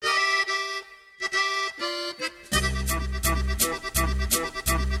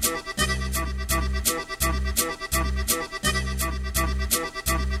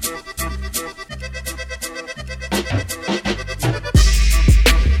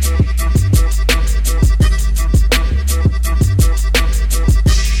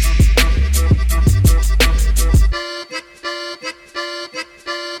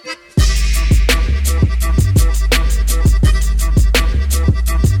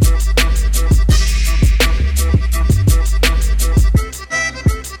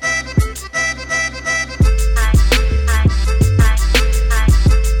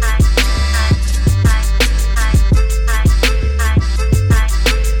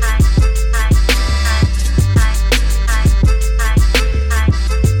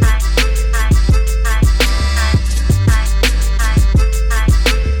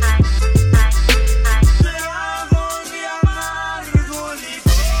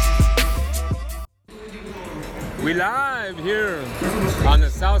We live here on the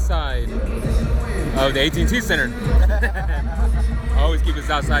south side of the AT&T Center. Always keep it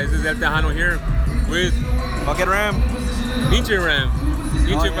south side. This is El Tejano here with Fucking Ram. Pinche Ram.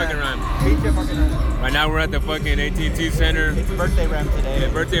 Pinche fucking Ram. Pinche fucking Ram. Right now we're at the fucking AT&T Center. It's birthday Ram today.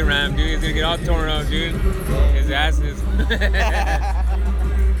 Yeah, birthday Ram, dude. He's gonna get all torn up, dude. His ass is.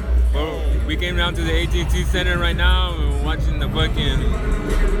 Well, we came down to the AT&T Center right now and we're watching the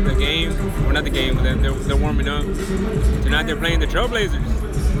game. Well, not the game, but they're warming up. Tonight they're playing the Trailblazers.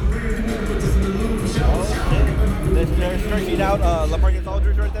 They're stretching out LaMarcus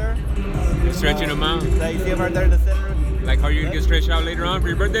Aldridge right there. They're stretching them out. You see him right there in the center? Like how you're gonna get stretched out later on for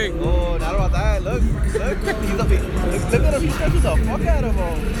your birthday? Oh, not about that. Look. Look at him. He's stretching the fuck out of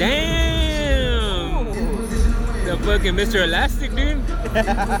him. Damn! The fucking Mr. Elastic, dude.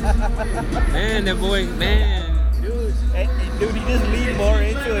 Man, that boy, man. Dude, he just leaned more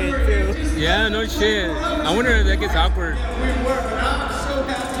into it, too. Yeah, no shit. I wonder if that gets awkward.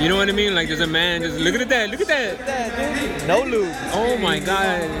 You know what I mean? Like there's a man just look at that. Look at that, dude. No lube. Oh my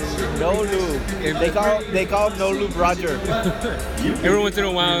god. No lube. They call him No Lube Roger. Every once in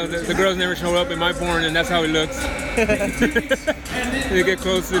a while, the girls never show up in my porn, and that's how it looks. They get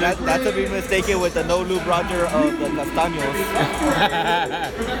close to that. That's to be mistaken with the No Lube Roger of the Castaños.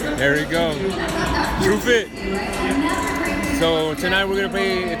 There we go. True fit. So tonight we're gonna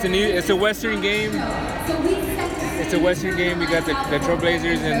play. It's a Western game. It's a Western game. We got the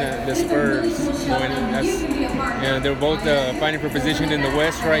Trailblazers and the Spurs. They're both fighting for position in the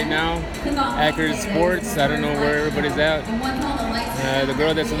West right now. Akers Sports. I don't know where everybody's at. The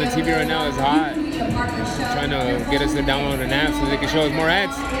girl that's on the TV right now is hot. Trying to get us to download an app so they can show us more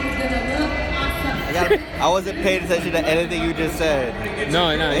ads. I wasn't paying attention to anything you just said.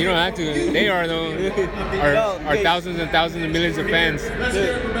 No, you don't have to. They are though. Our thousands and thousands of millions of fans.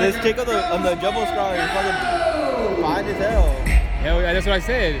 Dude, this chick on the jumbo star is fucking fine as hell. Hell yeah, that's what I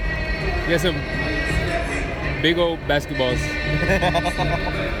said. He has some big old basketballs.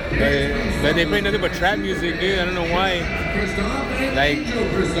 but they play nothing but trap music, dude. I don't know why. Like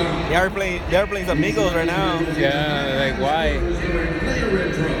they are playing some Migos right now. Yeah, like why?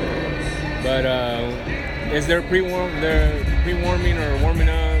 But is there pre-warming or warming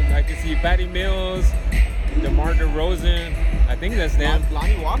up? I can see Patty Mills, DeMar DeRozan. I think that's them.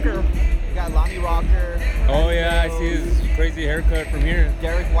 Lonnie Walker. You got Lonnie Walker. Oh yeah, I see his crazy haircut from here.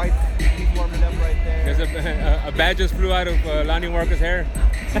 Derek White, he's warming up right there. There's a bat just flew out of Lonnie Walker's hair.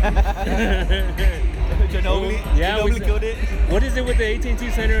 Ginobili killed it. What is it with the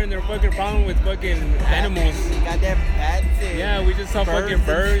AT&T Center and their fucking problem with fucking animals? Goddamn bats. Yeah, we just saw fucking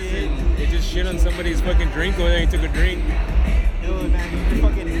birds and they just shit on somebody's fucking drink over there. He took a drink. Dude, man,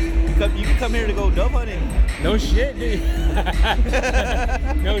 you can come here to go dove hunting. No shit, dude.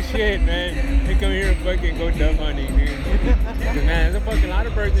 No shit, man. They come here and fucking go dove hunting, dude. Man, there's a fucking lot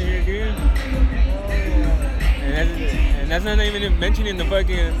of birds in here, dude. And that's not even mentioning the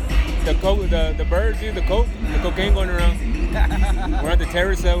fucking the birds, dude. The cocaine going around. We're at the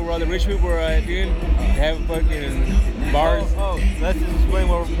terrace where all the rich people are at, dude. They have fucking bars. Oh, let's just explain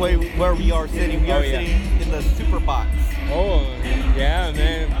where we are sitting. We are sitting in the super box. Oh, yeah,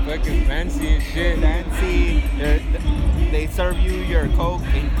 man. Fucking fancy and shit. Fancy. They serve you your Coke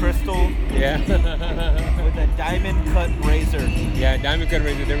in crystal. Yeah. With a diamond cut razor. Yeah, diamond cut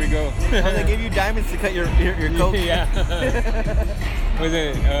razor. There we go. Oh, they give you diamonds to cut your Coke. Yeah. Was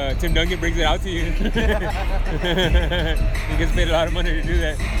it Tim Duncan brings it out to you? He gets paid a lot of money to do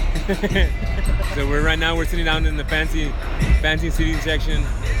that. So right now we're sitting down in the fancy seating section.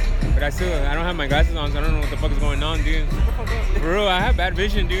 But I don't have my glasses on, so I don't know what the fuck is going on, dude. For real, I have bad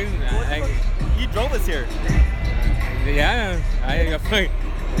vision, dude. You drove us here. Yeah,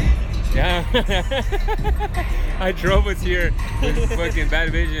 I drove us here with fucking bad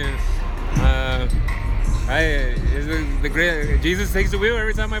vision. The great Jesus takes the wheel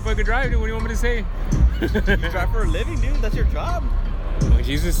every time I fucking drive, dude. What do you want me to say? You drive for a living, dude. That's your job. Well,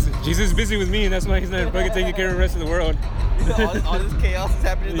 Jesus is busy with me, and that's why he's not fucking taking care of the rest of the world. all this chaos is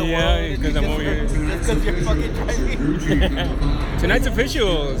happening in the world. Yeah, because I'm over here. Just because you're fucking driving. Tonight's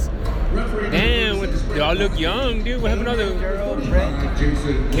officials. Damn, they all look young, dude. What happened to all the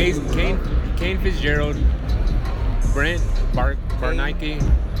Kane Fitzgerald, Brent Barnike,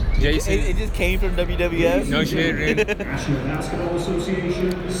 Jason. It just came from WWF. No shit, really.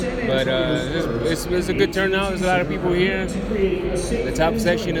 But it's a good turnout. There's a lot of people here. The top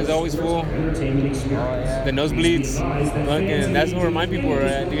section is always full. The nosebleeds, fucking, that's where my people are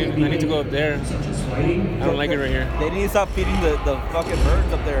at, dude. I need to go up there. I don't like it right here. They need to stop feeding the fucking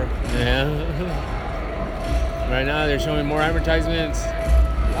birds up there. Yeah. Right now they're showing more advertisements.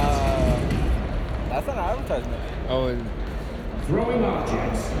 That's not an advertisement. Oh, and Throwing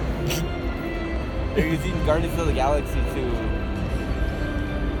objects. They're using Guardians of the Galaxy to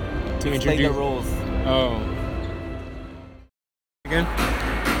to explain the introduce. rules. Oh. Again.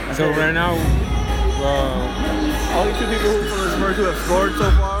 So right now, Only two people who from the Spurs who have scored so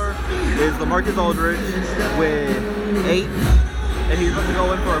far is LaMarcus Aldridge with 8, and he's about to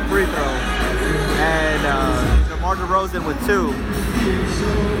go in for a free throw. And DeMar DeRozan with 2.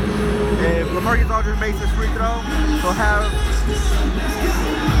 If LaMarcus Aldridge makes this free throw, he'll have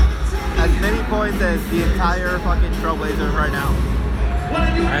as many points as the entire fucking Trailblazers right now.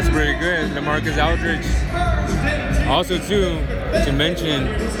 that's pretty good. LaMarcus Aldridge. Also, too, to mention,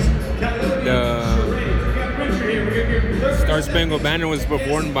 the Star Spangled Banner was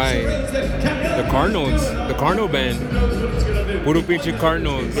performed by the Cardinals, the Cardinal Band. Puro pinche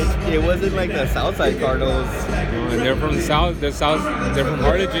Cardinals. It wasn't like the Southside Cardinals. And they're from the south. They're from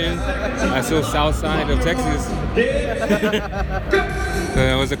Harlingen. That's still south side of Texas.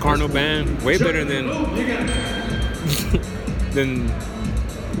 It was a Cardinal Band, way better than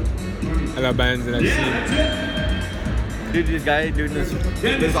a lot of bands that I've seen. Dude, this guy doing this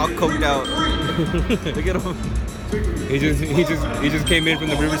all coked out. Look at him. He just came in from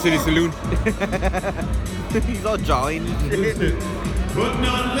the River City Saloon. He's all jawing and shit. Putting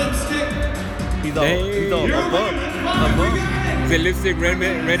on lipstick. He's all a bump. Is it lipstick,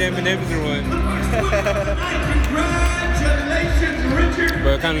 red M&M's or what? Congratulations, Richard.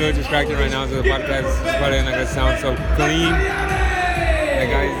 But I'm kind of a little distracted right now, so the podcast is probably not gonna sound so clean. That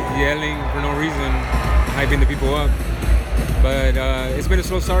guy's yelling for no reason, hyping the people up. But it's been a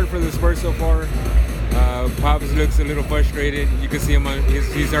slow start for the Spurs so far. Pops looks a little frustrated. You can see him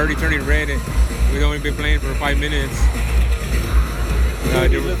he's already turning red. We've only been playing for 5 minutes.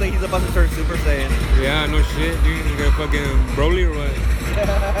 He looks like he's about to turn Super Saiyan. Yeah, no shit, dude. You got fucking Broly or what?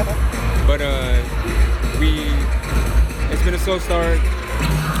 But it's been a slow start.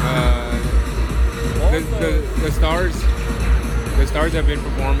 The stars have been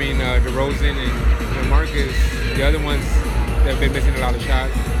performing. DeRozan and Marcus, the other ones, have been missing a lot of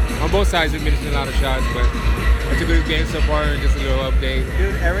shots. On both sides, they've been missing a lot of shots, but it's a good game so far. And just a little update.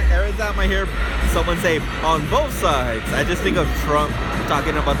 Dude, every time I hear someone say on both sides, I just think of Trump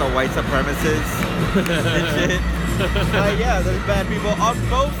talking about the white supremacists and shit. Like, yeah, there's bad people on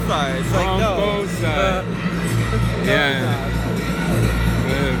both sides. Like, On no. both sides. Yeah.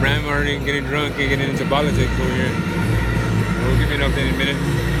 Ram already getting drunk and getting into politics over here. We'll give you an update in a minute.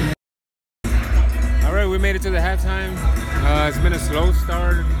 All right, we made it to the halftime. It's been a slow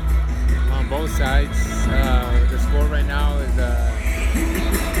start on both sides. The score right now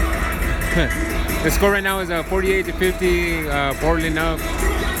is 48-50. Portland up.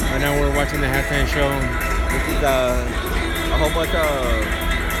 Right now we're watching the halftime show. This is a whole bunch of...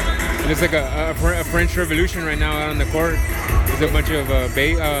 It's like a French Revolution right now out on the court. There's a bunch of what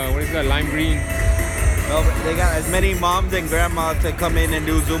is that? Lime green. Well, they got as many moms and grandmas to come in and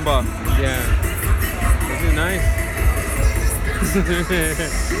do Zumba. Yeah. This is nice.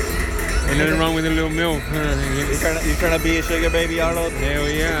 Ain't nothing wrong with a little milk. You trying to be a sugar baby, Arnold? Hell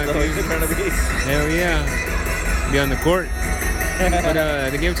yeah. So Dude. you're trying to be... Hell yeah. Be on the court. But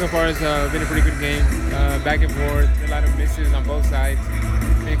the game so far has been a pretty good game. Back and forth. A lot of misses on both sides.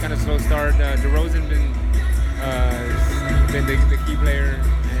 Been kind of slow start. DeRozan been the key player.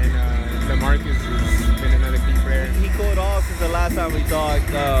 And LaMarcus has been another key player. He cooled off since the last time we talked.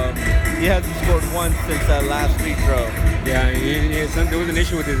 He hasn't scored once since that last free throw. Yeah, there was an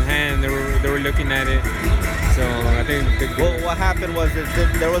issue with his hand. They were looking at it. So I think. Well, what happened was that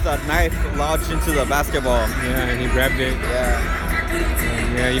there was a knife lodged into the basketball. Yeah, and he grabbed it. Yeah.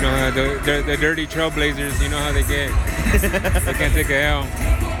 Yeah, you know how the dirty Trailblazers. You know how they get. They can't take a L.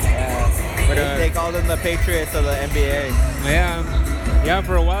 Yeah. But They called them the Patriots of the NBA. Yeah.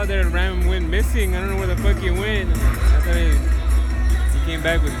 For a while there, Ram went missing. I don't know where the fuck he went. I thought he came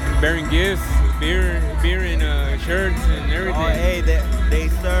back with bearing gifts, beer and shirts and everything. Oh, hey, they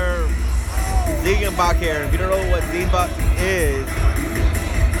serve Ziegenbach here. If you don't know what Ziegenbach is,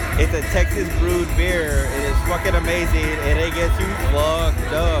 it's a Texas brewed beer. It is fucking amazing, and it gets you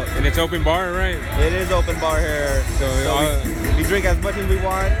fucked up. And it's open bar, right? It is open bar here. So we drink as much as we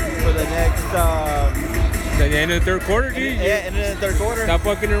want for the next... the end of the third quarter, dude. Yeah, and then the third quarter. Stop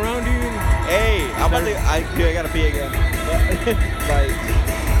fucking around, dude. Hey, I'm about to... I gotta pee again. Like...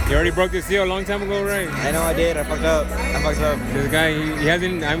 You already broke the seal a long time ago, right? I know I did. I fucked up. This guy, he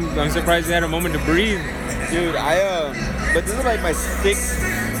hasn't. I'm surprised he had a moment to breathe. Dude, but this is like my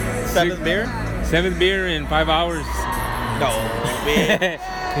seventh beer. 7th beer in 5 hours. No, man.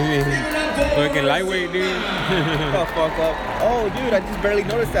 Fucking lightweight, dude. Shut the fuck up. Oh, dude, I just barely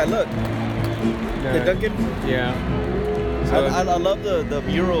noticed that. Look. The Dunkin'? Yeah. So, I love the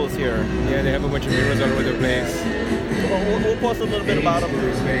murals here. yeah, they have a bunch of murals all over the place. We'll post a little bit about them.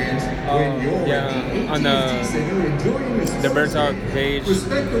 Yeah, on the Bird Talk page,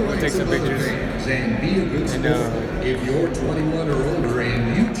 we'll take some pictures. And if you're 21 or older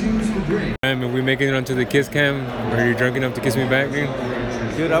and you choose to drink. If we make it onto the kiss cam, are you drunk enough to kiss me back, dude?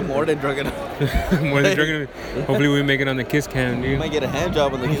 Dude, I'm more than drunk enough. More than drunk enough. Hopefully we make it on the kiss cam, dude. Might get a hand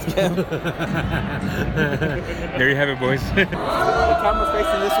job on the kiss cam. There you have it, boys. The camera's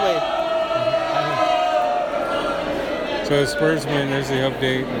facing this way. So Spurs win. There's the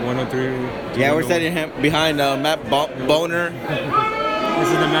update. 103. Yeah, we're standing behind Matt Boner. This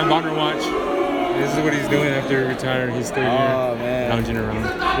is the Matt Bonner watch. This is what he's doing after retiring. He's still here, man. lounging around.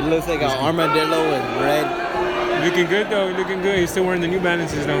 It looks like an armadillo with red. Looking good though. Looking good. He's still wearing the New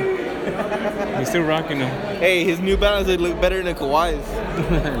Balances though. He's still rocking them. Hey, his New Balances look better than Kawhi's.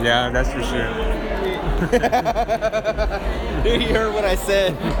 Yeah, that's for sure. Dude, you heard what I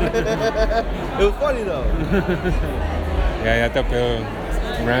said. It was funny though. Yeah, I thought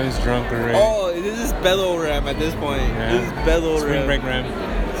Ram's drunk already. Oh, this is Bellow Ram at this point. Yeah. This is Bellow Ram. Spring break Ram.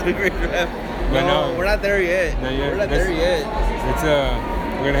 Spring break Ram. But No, no. we're not there yet. Not yet. We're not there yet. It's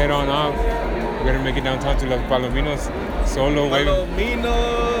we're gonna head on off. We're gonna make it downtown to Los Palominos. Solo, baby. Palomino.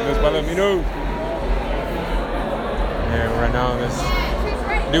 Los Palominos. Yeah, right now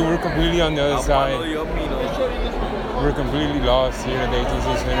dude, we're completely on the other side. We're completely lost here at the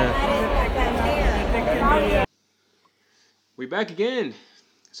AT&T Center. We back again.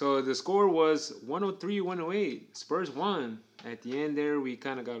 So the score was 103-108. Spurs won. At the end there, we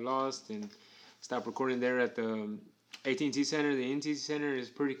kind of got lost and stopped recording there at the AT&T Center. The AT&T Center is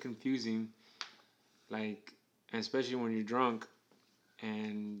pretty confusing. Like, especially when you're drunk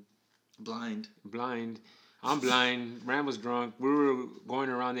and Blind. I'm blind. Ram was drunk. We were going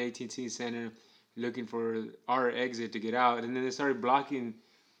around the AT&T Center looking for our exit to get out, and then they started blocking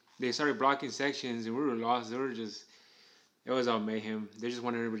sections, and we were lost. It was all mayhem. They just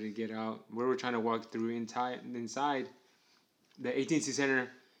wanted everybody to get out. We were trying to walk through inside the AT&T Center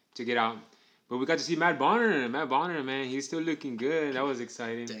to get out. But we got to see Matt Bonner. Matt Bonner, man, he's still looking good. That was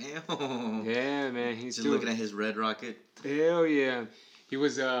exciting. Damn. Yeah, man, he's Just still looking at his red rocket. Hell yeah. He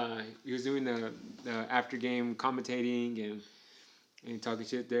was doing the after game commentating and talking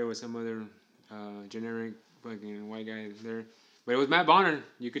shit there with some other generic fucking white guy there. But it was Matt Bonner.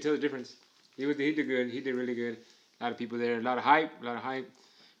 You could tell the difference. He did good. He did really good. A lot of people there. A lot of hype.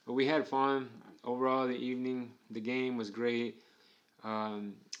 But we had fun. Overall, the evening, the game was great.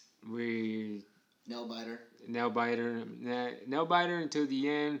 Nail biter until the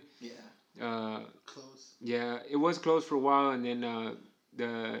end. Yeah. Close. Yeah, it was close for a while, and then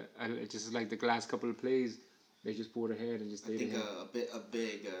just like the last couple of plays, they just pulled ahead and just stayed ahead.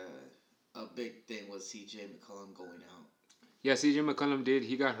 A big thing was C.J. McCollum going out. Yeah, C.J. McCollum did.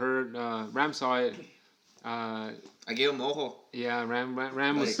 He got hurt. Ram saw it. I gave him ojo. Yeah, Ram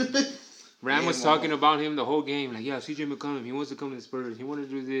was talking about him the whole game. Like, yeah, C.J. McCollum, he wants to come to the Spurs. He wanted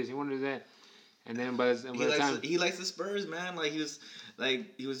to do this. He wanted to do that. And then by the time he likes the Spurs, man. Like he was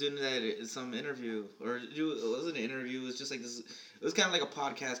doing that in some interview, or it wasn't an interview. It was just like this. It was kind of like a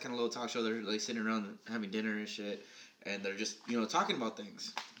podcast, kind of little talk show. They're like sitting around having dinner and shit, and they're just talking about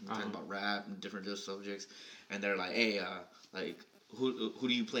things, talking about rap and different subjects. And they're like, hey, like who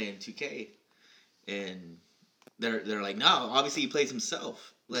do you play in 2K? And they're like, no, obviously he plays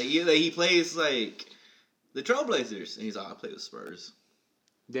himself. Like he plays like the Trailblazers, and he's like, I play with Spurs.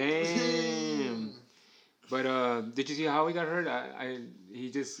 Damn. But did you see how he got hurt?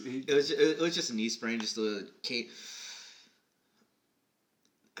 It was just a knee sprain, just a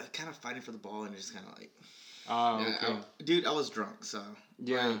kind of fighting for the ball and just kind of like. Oh, okay. Dude, I was drunk, so.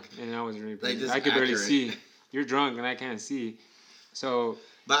 Yeah, like, and I was really. Like I could barely see. You're drunk and I can't see, so.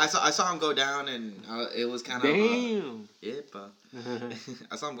 But I saw him go down and it was kind of. Damn.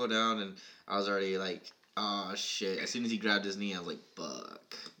 I saw him go down and I was already like. Oh shit! As soon as he grabbed his knee, I was like,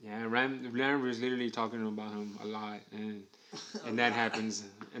 "Fuck." Yeah, Ram was literally talking about him a lot, and that happens.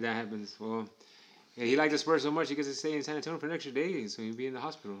 Well, yeah, he liked the Spurs so much he gets to stay in San Antonio for an extra day, so he'll be in the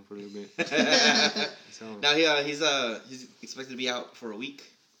hospital for a little bit. So now he's expected to be out for a week.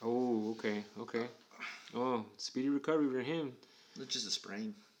 Oh, okay. Oh, speedy recovery for him. It's just a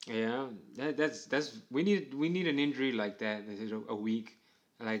sprain. Yeah, that's we need an injury like that. A week.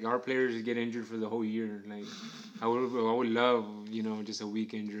 Like, our players get injured for the whole year. Like, I would love, just a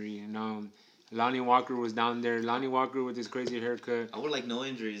week injury. And Lonnie Walker was down there. Lonnie Walker with his crazy haircut. I would like no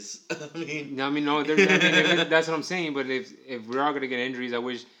injuries. No. That's what I'm saying. But if we're all gonna get injuries, I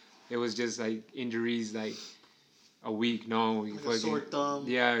wish it was just like injuries like a week. No, you Like a sore thumb.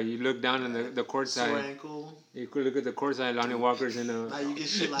 Yeah, you look down on the court Sore side. ankle. You could look at the court side. Lonnie Walker's in a. Now you get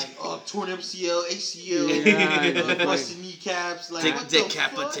shit like torn MCL, ACL, Yeah, busted kneecaps, like what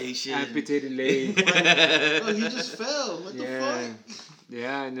Decapitation. amputated leg. the fuck? Oh, he just fell. What the Yeah. fuck?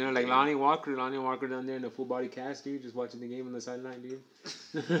 Yeah, and like Lonnie Walker down there in the full body cast, dude, just watching the game on the sideline, dude.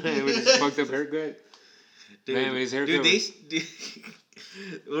 With his fucked up haircut. Dude, Man, with his haircut. dude,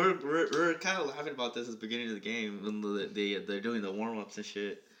 we're kind of laughing about this at the beginning of the game when they're doing the warm ups and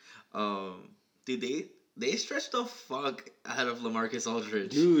shit. Dude, they stretched the fuck out of LaMarcus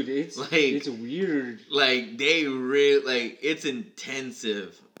Aldridge. Dude, it's weird. Like they really it's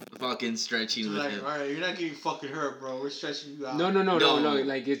intensive fucking stretching So with like, him. all right, you're not getting fucking hurt, bro. We're stretching you out. No. No.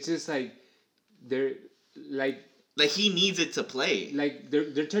 Like it's just like they're like Like he needs it to play.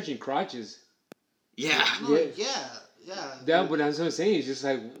 they're touching crotches. Yeah. No, Yeah. yeah. That, but that's what I'm saying. It's just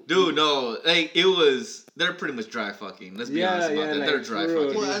like, Dude, no, like they're pretty much dry fucking. Let's be honest about that. like, They're dry for real.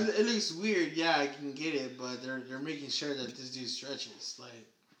 fucking. Well, it looks weird. Yeah, I can get it, but they're making sure that this dude stretches. Like,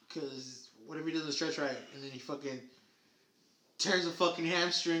 because what if he doesn't stretch right and then he fucking tears a fucking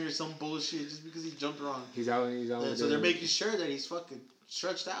hamstring or some bullshit just because he jumped wrong? he's out. So they're making sure that he's fucking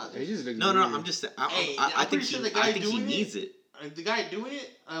stretched out. He just looks No, weird. I'm just. Hey, I I'm think pretty sure he. the guy I think he doing needs it. The guy doing it,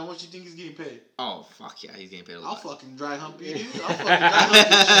 how much you think he's getting paid? Oh fuck yeah, he's getting paid a I'll lot. fucking dry hump you, dude. I'll fucking dry hump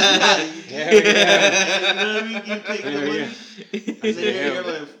the shit out of you. Yeah. You know what I mean? You pay the money. Yeah. And then you have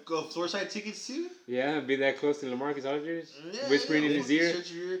like go floor side tickets too. Yeah, be that close to LaMarcus Aldridge, Yeah, whispering in yeah, his ear.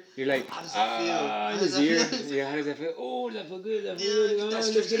 stretch your ear. You're like, How does that feel? How does his that ear. feel? Yeah, how does that feel? Oh, does that feel good? That feel Yeah, good? get that Let's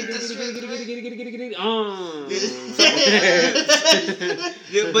stretch, get it, get that stretch,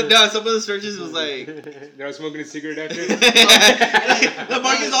 Yeah, but no, some of the stretches was like. They were smoking a cigarette after.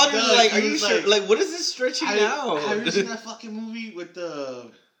 LaMarcus Aldridge was like, "Are you He was sure? like- Like, what is this stretching now?" Have you seen that fucking movie with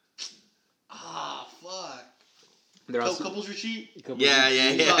the? Fuck. They're also Couples retreat. Yeah.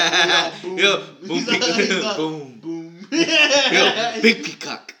 He's all boom. Yo, boom, He's all boom, boom. Yo, big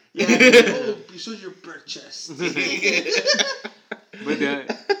peacock. Yeah. Oh, you showed your bird chest. But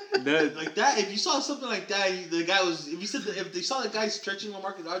the Like that, if you saw something like that, the guy was. If they saw the guy stretching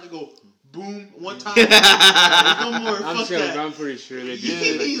LaMarcus Aldridge go boom one time, no more. Fuck I'm pretty sure they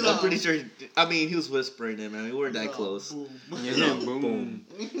did. He's I'm all- pretty sure. I mean, he was whispering it, man. We weren't that Oh, close. Boom. Yeah, boom.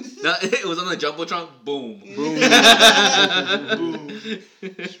 No, it was on the jumbotron. Boom. Boom.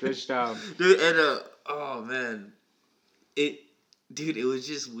 Stretched out. Dude, and oh man, it was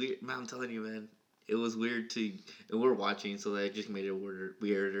just weird. Man, I'm telling you, man, it was weird to. And we're watching, so that just made it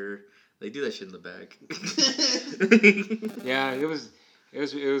weirder. They do that shit in the back. Yeah, it was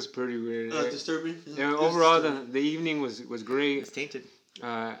pretty weird. Disturbing. Yeah, overall the evening was great. It's tainted.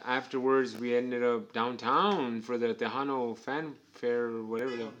 Afterwards, we ended up downtown for the Tejano Fan Fair or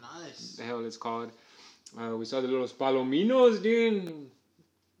whatever Oh, nice. the hell it's called. We saw the little Palominos, dude.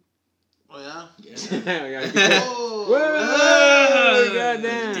 Oh yeah. Yeah. Oh. Whoa!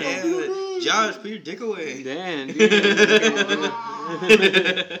 Goddamn. Damn. Josh, put your dick away. Damn, dude.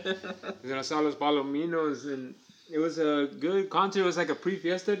 Then I saw los Palominos, and it was a good concert. It was like a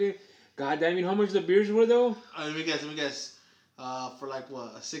pre-fiesta day. God damn, you know how much the beers were though? Let me guess. For like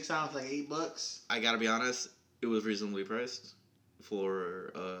what, a 6 ounce, like $8. I gotta be honest, it was reasonably priced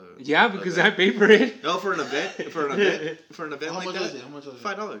for Yeah, because event. I paid for it. No, for an event How like much that. was it? How much was it?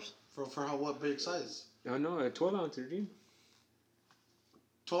 $5. For how, what big size? Oh no, a 12 ouncer, dude.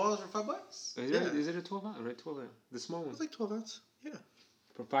 $12 for $5? Is it a 12 ounce? Right, 12 ounce. The small It one. was like 12 ounce. Yeah.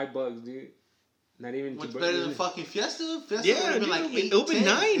 For $5, dude. Not even What's $2. better than fucking Fiesta? Fiesta Yeah, would have been dude, like 8, it would've been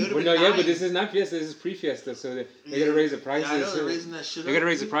 10. $9. It would've Well, been no, yeah, $9. but this is not Fiesta. This is pre-Fiesta, so they gotta raise the prices. Yeah, I know, they're raising that shit They gotta up,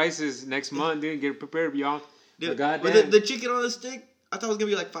 raise the dude. prices next month, dude. Get prepared, y'all. Dude, But but goddamn. the chicken on the stick, I thought it was gonna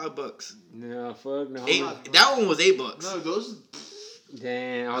be like $5. No, fuck, no. That one was $8. No, those.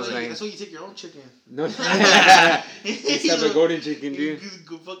 Damn, I was like, That's why you take your own chicken. no. You stop at Golden Chicken, You dude.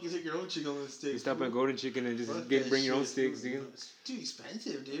 go fucking take your own chicken on the stick. You stop at Golden Chicken and just Fuck that bring your own shit. sticks, dude. It's too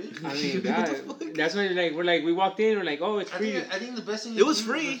expensive, dude. I mean, God, that's why we walked in, we're like, oh, it's I free, think the best thing. It was to do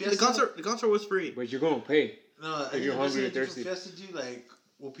free. for The Fiesta- concert was free. but you're gonna pay. No, I think you're the best hungry thing or to do thirsty. for Fiesta, dude, like,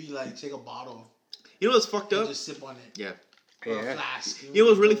 will be like take a bottle You know what's fucked and up? just sip on it. Yeah. Or a Yeah. flask. You know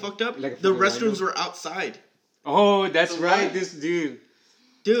what's really fucked up? Like a The fucking restrooms wine. were outside. Oh, that's The right, what? this dude.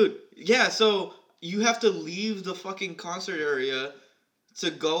 Dude, yeah, so you have to leave the fucking concert area to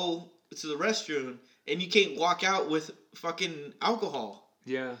go to the restroom, and you can't walk out with fucking alcohol.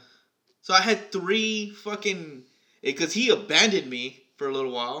 Yeah. So I had 3 fucking... Because he abandoned me for a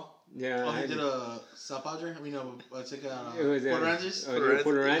little while. Yeah. Oh, I he had did it. a South Padre? I mean, check out It was Port Rangers.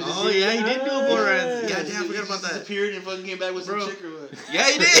 Port Rangers. Oh yeah, he did do a Port Rangers. Yeah, Yeah. damn, I forgot about that. Disappeared and fucking came back with Bro. some chick or what? Yeah,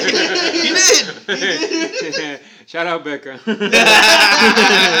 he did. Shout out Becca.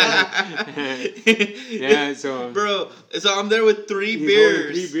 Yeah, so Bro, so I'm there with three he's beers.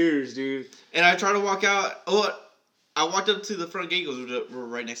 holding 3 beers, dude. And I try to walk out. Oh, I walked up to the front gate because we're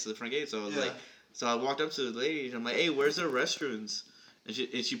right next to the front gate. So I was like, so I walked up to the lady and I'm like, hey, where's the restrooms? And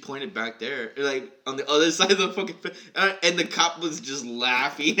she pointed back there, like on the other side of the fucking. And the cop was just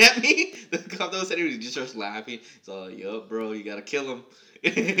laughing at me. The cop that was sitting, he just starts laughing. So, yup, bro, you gotta kill him.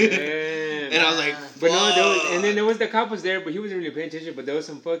 And I was like, but no, there was, fuck. and then there was the cop was there, but he wasn't really paying attention. But there was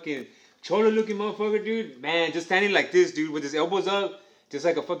some fucking cholo looking motherfucker, dude. Man, just standing like this, dude, with his elbows up, just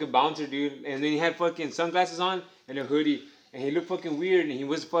like a fucking bouncer, dude. And then he had fucking sunglasses on and a hoodie, and he looked fucking weird, and he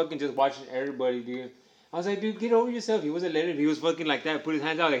was fucking just watching everybody, dude. I was like, dude, get over yourself. He wasn't letting him. He was fucking like that, put his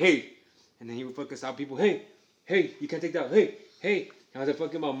hands out like, hey, and then he would fucking stop people, hey, you can't take that, hey. I was like,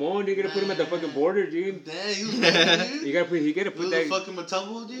 fucking mamon, dude, you gotta put him at the fucking border, dude. Damn, he was fucking dude. You gotta put He that. was a fucking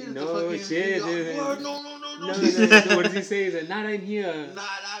Matumbo, dude. No The fucking, shit, dude. No. No, what does he say? He's like, not in here. Nah,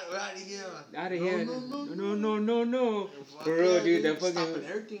 out of here. Out of here. No. Fuck For real, yeah, dude. That Stopping fucking.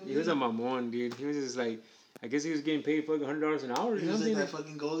 everything, He was a dude. mamon, dude. He was just like, I guess he was getting paid fucking $100 an hour or He was like something. that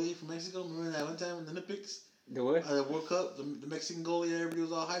fucking goalie from Mexico. Remember that one time in the Olympics? The what? The World Cup, the Mexican goalie that everybody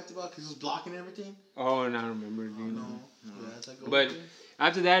was all hyped about because he was blocking everything. Oh, no, I remember, dude. No. Yeah, it's like But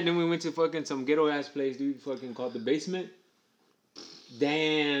after that, then we went to fucking some ghetto ass place, dude, fucking called The Basement.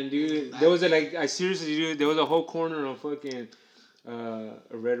 Damn, dude. There was I seriously, dude, there was a whole corner of fucking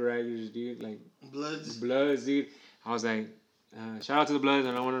Red Raggers, dude. Like, Bloods, dude. I was like, shout out to the Bloods,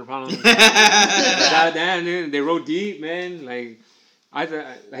 I don't want no problem. God damn, dude. They rode deep, man. Like, I thought,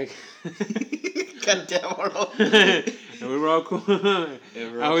 like. God damn, Arnold. And we were all cool.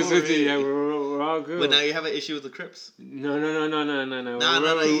 I was with you, yeah, we're all good. But now you have an issue with the Crips. No. No.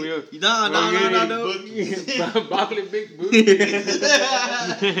 Broccoli big booty.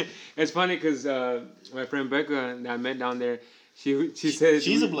 It's funny because my friend Becca that I met down there, she said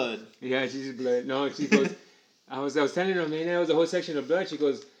she's a Blood. Yeah, she's a Blood. No, she goes. I was telling her, man, there was a whole section of Blood. She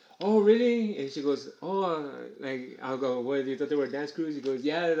goes, oh really? And she goes, oh, like I'll go, what? You thought they were dance crews? He goes,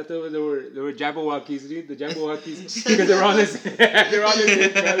 yeah, I thought they were Jabberwockies, dude. The Jabberwockies because they're all this, they're all the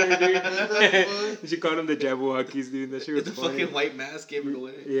same color, dude. She called them the Jabberwockies, dude. That shit was The funny. fucking white mask gave it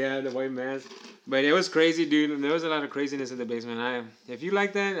away. Yeah, the white mask. But it was crazy, dude. There was a lot of craziness in the basement. If you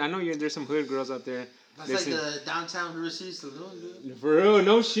like that, I know there's some hood girls out there. That's like the downtown River City Saloon, dude. For real,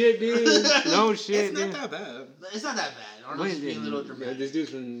 no shit, dude. No shit, It's dude. not that bad. It's not that bad. Arnold's just being a little dramatic. This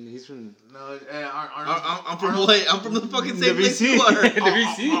dude's he's from No, I'm from what? I'm from the fucking same the place VC. you are. The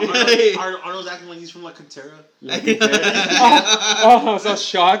VC. Arnold's acting like he's from like Conterra. Oh, I was so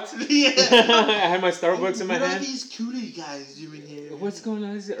shocked. Yeah. I had my Starbucks in my What are hand. these cutie guys doing here? What's going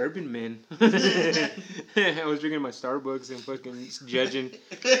on? This is urban man. I was drinking my Starbucks and fucking judging.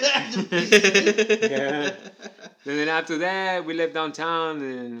 Yeah. And then after that, we left downtown,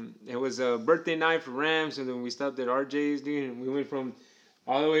 and it was a birthday night for Rams, and then we stopped at RJ's, dude, and we went from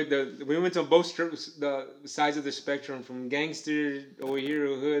all the way, we went to both the sides of the spectrum, from gangster over here,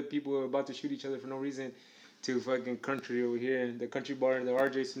 hood, people were about to shoot each other for no reason, to fucking country over here, the country bar, the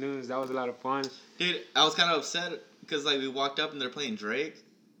RJ Saloons. That was a lot of fun. Dude, I was kind of upset because like we walked up and they're playing Drake.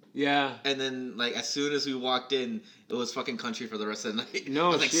 Yeah. And then like as soon as we walked in, it was fucking country for the rest of the night. No I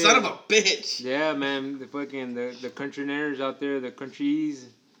was like, shit. son of a bitch. Yeah, man, the fucking the country nerds out there, the countries,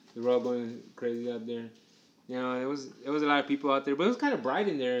 they were all going crazy out there. You know, it was a lot of people out there, but it was kind of bright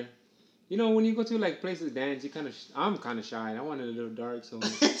in there. You know, when you go to like places to dance, I'm kind of shy. I want it a little dark, so.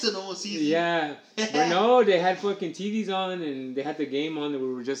 So no one sees you. Yeah, but no, they had fucking TVs on, and they had the game on that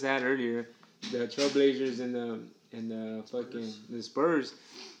we were just at earlier, the Trailblazers and the fucking the Spurs.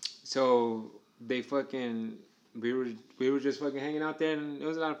 So they fucking we were just fucking hanging out there, and it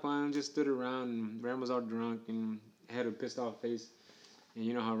was a lot of fun. Just stood around, and Ram was all drunk and had a pissed off face, and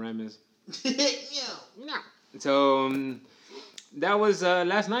you know how Ram is. Yeah. So that was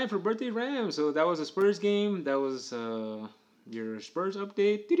last night for birthday Ram. So that was a Spurs game. That was your Spurs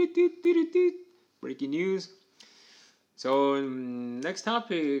update. Breaking news. So next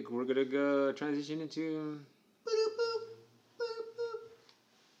topic, we're gonna go transition into.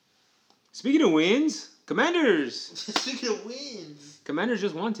 Speaking of wins, Commanders. Speaking of wins. Commanders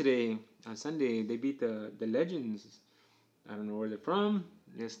just won today on Sunday. They beat the Legends. I don't know where they're from.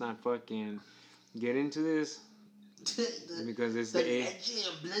 Let's not fucking get into this because it's the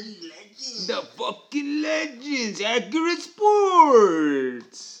legend, bloody legend. the fucking Legends. Accurate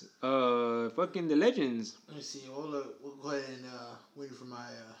Sports. Fucking the Legends. Let me see. We'll go ahead and wait for my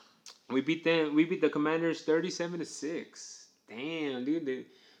We beat them. We beat the Commanders 37-6. Damn, dude.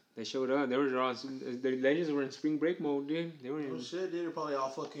 They showed up. They were all. The Legends were in spring break mode, dude. They were in. Oh shit, dude. They're probably all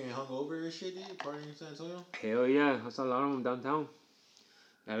fucking hungover and shit, dude. Partying in San Antonio. Hell yeah. I saw a lot of them downtown.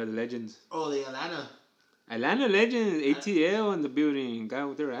 A lot of the Legends. Oh, the Atlanta. Atlanta Legends, ATL in the building. Got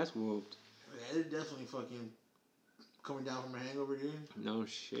with their ass whooped. Yeah, they're definitely fucking coming down from a hangover, dude. No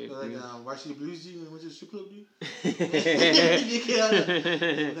shit. They're like dude. Varsity Blues, dude. Went to the strip club, dude. Yeah. We got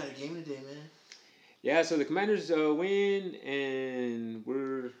a game today, man. Yeah, so the Commanders win, and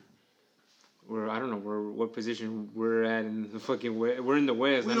we're I don't know what position we're at in the fucking we're in the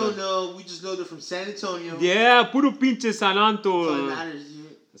West. We don't know. We just know they're from San Antonio. Yeah, puro pinche San That's all that Anto. matters,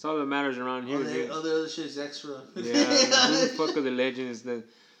 dude. That's all that matters around here, dude. All the other shit's extra. Yeah, who the fuck are the Legends? The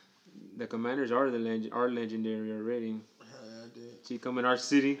Commanders are are legendary already. Hell yeah, dude. See, come in our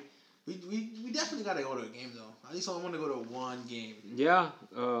city. We definitely gotta go to a game though. At least I want to go to one game. Yeah,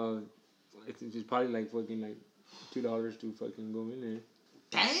 it's probably like fucking like $2 to fucking go in there.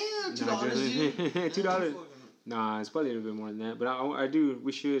 Damn, $2, Nah, dude. $2. Nah, it's probably a little bit more than that. But I do.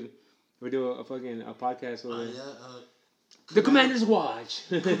 We do a podcast over there. The Commanders Watch.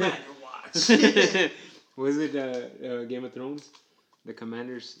 Commander Watch. Was it Game of Thrones? The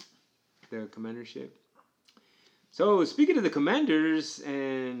commandership. So speaking of the Commanders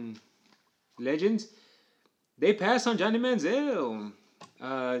and Legends, they passed on Johnny Manziel.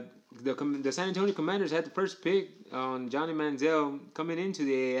 The San Antonio Commanders had the first pick on Johnny Manziel coming into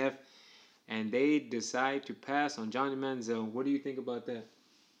the AAF, and they decide to pass on Johnny Manziel. What do you think about that?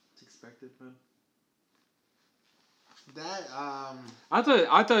 It's expected, man. That I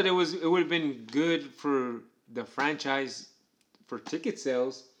thought it would have been good for the franchise for ticket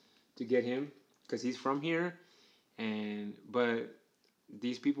sales to get him because he's from here, but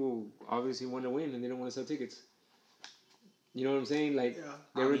these people obviously want to win and they don't want to sell tickets. You know what I'm saying? Like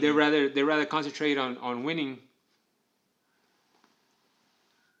Yeah. they rather concentrate on winning.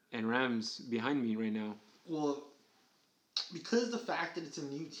 And Rams behind me right now. well, because the fact that it's a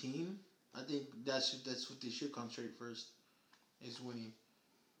new team, I think that's what they should concentrate first, is winning.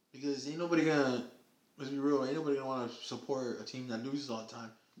 Because ain't nobody gonna, let's be real, ain't nobody gonna want to support a team that loses all the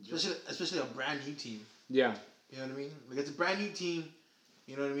time, especially a brand new team. Yeah. You know what I mean? Like it's a brand new team.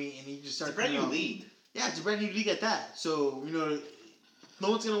 You know what I mean? And you just start. It's a brand new league. Yeah, it's a brand new league at that. So no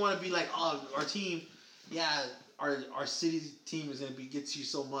one's gonna want to be like, oh, our team, yeah, our city's team is gonna get you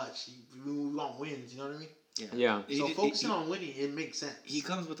so much. We want wins. You know what I mean? Yeah. So focusing on winning, it makes sense. He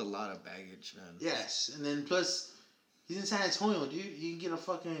comes with a lot of baggage, man. Yes, and then plus, he's in San Antonio, dude. You can get a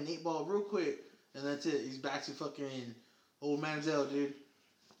fucking 8-ball real quick, and that's it. He's back to fucking old Manziel, dude.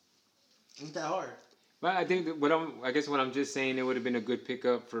 Ain't that hard. But I think that what I'm just saying, it would have been a good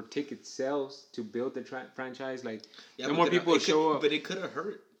pickup for ticket sales to build the franchise. Like, the more people show up. But it could have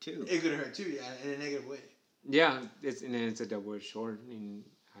hurt too. It could hurt too, yeah, in a negative way. Yeah, it's a double-edged sword, and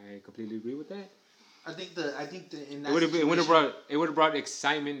I completely agree with that. I think in that It would have brought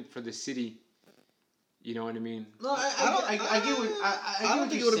excitement for the city. You know what I mean? No, I get what I don't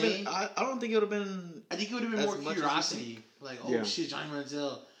think it would have been. I don't think it would have been. I think it would have been as more much as curiosity, like, oh Yeah. shit, Johnny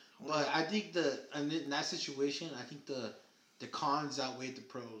Manziel. But I think in that situation, I think the cons outweighed the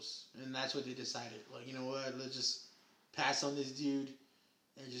pros, and that's what they decided. Like, you know what? Let's just pass on this dude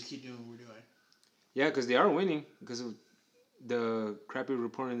and just keep doing what we're doing. Yeah, because they are winning. Because of the crappy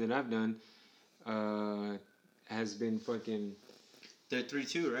reporting that I've done, has been fucking. They're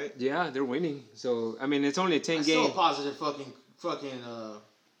 3-2, right? Yeah, they're winning. So I mean, it's only a 10 That's game. still a positive fucking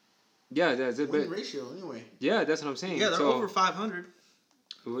Yeah, that's it. win But ratio anyway. yeah, that's what I'm saying. Yeah, they're so, over 500.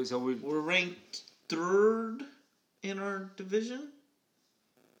 So We're ranked 3rd in our division,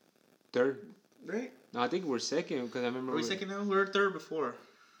 third. right? No, I think we're second because I remember. Are we second now? We were 3rd before,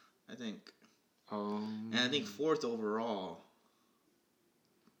 I think. And I think 4th overall.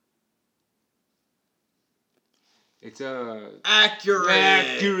 It's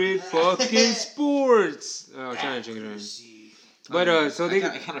Accurate fucking sports. Oh, I'm trying to check it out. Accuracy. But so they.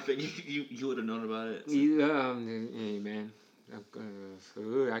 I kind of figured you would have known about it. Hey man,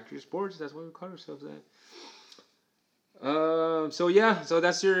 accurate sports. That's what we call ourselves at. So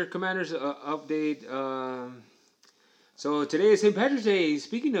that's your Commanders update. So today is St. Patrick's Day.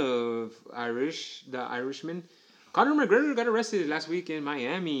 Speaking of the Irishman, Conor McGregor got arrested last week in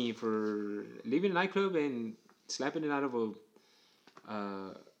Miami for leaving a nightclub and slapping it out of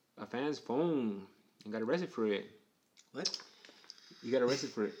a fan's phone and got arrested for it. What? You got arrested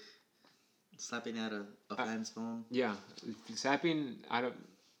for it. Slapping out a fan's phone? Yeah, slapping out of.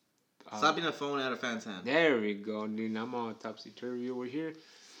 Slapping a phone out of fan's hand. There we go, dude. I'm all topsy-turvy over here.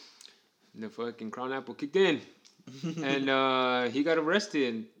 The fucking crown apple kicked in. And he got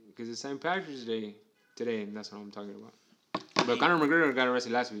arrested because it's St. Patrick's Day today, and that's what I'm talking about. But Conor McGregor got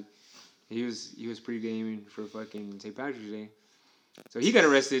arrested last week. He was pre-gaming for fucking St. Patrick's Day, so he got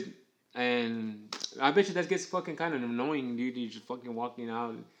arrested, and I bet you that gets fucking kind of annoying, dude. You're just fucking walking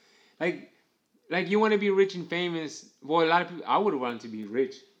out, like you want to be rich and famous. Well, a lot of people, I would want to be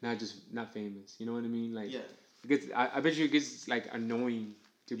rich, not famous. You know what I mean? Like, Yeah. Because I bet you it gets like annoying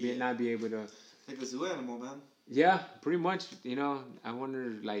to be not be able to. Like a zoo animal, man. Yeah, pretty much. You know, I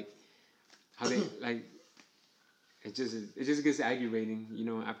wonder like how they like. It just gets aggravating. You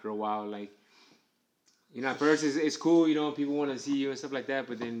know, after a while, like. You know, at first it's cool. You know, people want to see you and stuff like that.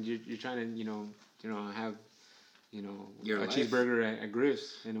 But then you're trying to have Your a life. cheeseburger at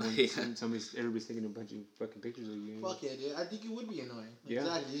Griff's, and when Yeah. everybody's taking a bunch of fucking pictures of you. Fuck yeah, dude. I think it would be annoying. Yeah.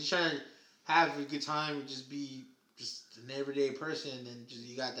 Exactly. You're just trying to have a good time and just be just an everyday person, and just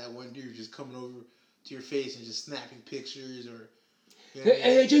you got that one dude just coming over to your face and just snapping pictures or. You know,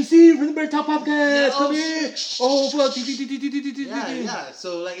 Hey, JC from the Bear Top Podcast, Yeah, come oh, here! shit. Oh fuck! Yeah.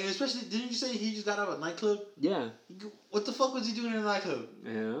 So like, and especially, didn't you say he just got out of a nightclub? Yeah. What the fuck was he doing in a nightclub?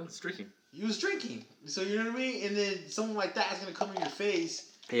 Yeah. It's drinking. He was drinking. So you know what I mean? And then someone like that is gonna come in your face.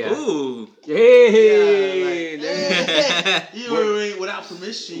 Yeah. Ooh. Hey! Yeah, like, you know what I mean? Without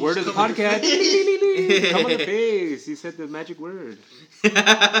permission. you Word of just the come in your podcast. face. Come on the face. He said the magic word.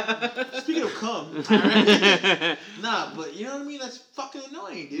 Speaking of cum, alright? Nah, but you know what I mean? That's fucking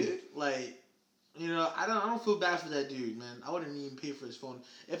annoying, dude. Like, you know, I don't feel bad for that dude, man. I wouldn't even pay for his phone.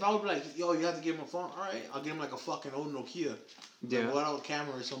 If I would be like, yo, you have to give him a phone, alright, I'll give him like a fucking old Nokia. Yeah. Like without a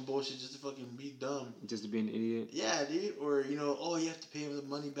camera or some bullshit just to fucking be dumb. Just to be an idiot. Yeah, dude. Or, you know, oh, you have to pay him the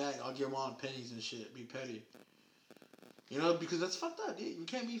money back. I'll give him all in pennies and shit. Be petty. You know, because that's fucked up, dude. You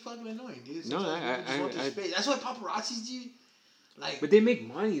can't be fucking annoying, dude. No, Sometimes people just want their space. That's why paparazzis, dude. Like, But they make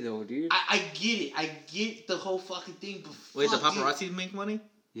money though, dude. I get it. I get the whole fucking thing. But Wait, the fuck, dude. paparazzi make money?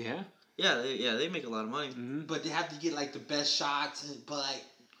 Yeah. Yeah, they make a lot of money. Mm-hmm. But they have to get like the best shots,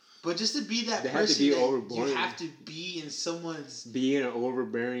 but just to be that They have to person, be that overboard. you have to be in someone's Being an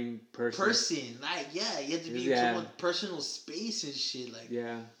overbearing person. Like, yeah, you have to be in Yeah. someone's personal space and shit. Like,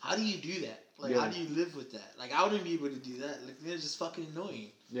 Yeah. how do you do that? Like, Yeah. how do you live with that? Like, I wouldn't be able to do that. Like, they're just fucking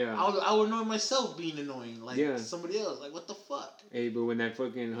annoying. Yeah. I would annoy myself being annoying, like Yeah. somebody else. Like, what the fuck? Hey, but when that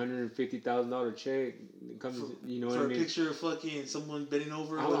fucking $150,000 check comes, you know what For I a mean? picture of fucking someone bending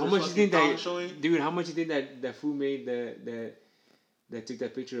over. How with their much you fucking think thong that, showing? dude? How much you think that fool made that took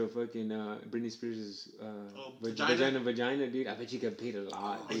that picture of fucking Britney Spears' vagina, dude? I bet you got paid a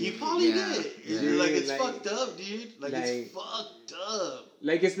lot. Dude. He probably Yeah. did. Yeah. Dude, like, it's Like- fucked up, dude. Like, it's like- fucked up.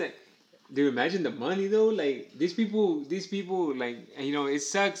 Like it's not, dude. Imagine the money though. Like these people, like, and, you know, it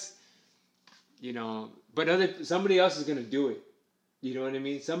sucks. You know, but somebody else is gonna do it. You know what I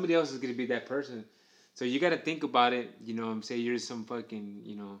mean? Somebody else is gonna be that person. So you gotta think about it. You know, say you're some fucking,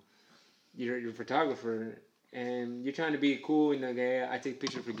 you know, you're a photographer and you're trying to be cool and like, hey, I take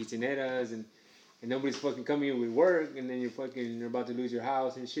pictures for quinceañeras and nobody's fucking coming in with work and then you're about to lose your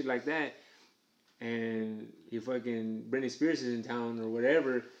house and shit like that. And you fucking Britney Spears is in town or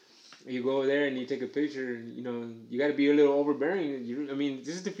whatever. You go there and you take a picture. You know, you got to be a little overbearing. I mean,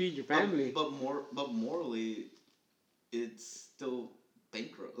 this is to feed your family. But morally, it's still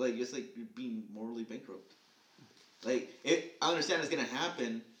bankrupt. Like, it's like you're being morally bankrupt. Like, I understand it's gonna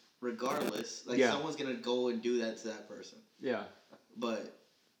happen regardless. Like, Yeah. someone's gonna go and do that to that person. Yeah, But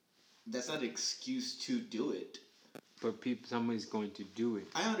that's not an excuse to do it. but somebody's going to do it.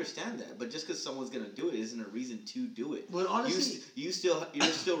 I understand that, but just because someone's gonna do it isn't a reason to do it. But honestly, you're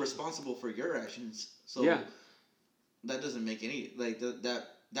still responsible for your actions. So Yeah. that doesn't make any that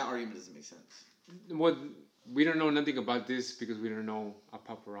argument doesn't make sense. Well, we don't know nothing about this because we don't know a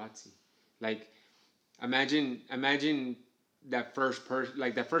paparazzi. Like, imagine that first person,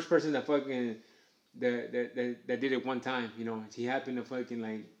 that fucking that did it one time. You know, he happened to fucking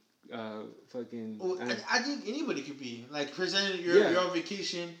well, I think anybody could be like, for example, you're on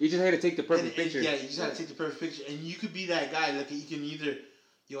vacation. You just had to take the perfect and, picture. Yeah, you just have to take the perfect picture, and you could be that guy. Like, you can either,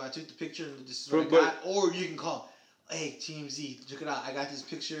 I took the picture and this is what I got, or you can call, hey, TMZ, check it out. I got this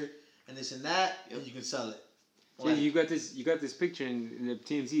picture and this and that, and you can sell it. Yeah, you got this picture, and the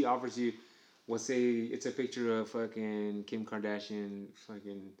TMZ offers you, say it's a picture of fucking Kim Kardashian,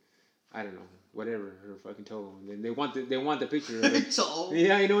 fucking, I don't know, whatever her fucking toe. And then they want the picture of it. So,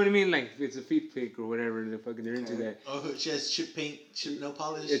 yeah, you know what I mean? Like, it's a feet pic or whatever. They're into that. oh, she has chip paint, chip nail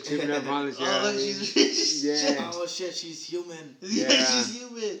polish. Yeah, chip nail polish. Yeah. Oh, look, she's Yeah. Oh shit, she's human. yeah, Yeah. she's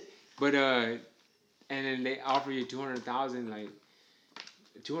human. But and then they offer you $200,000,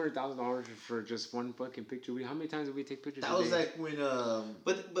 $200,000 for just one fucking picture. How many times did we take pictures? That was like when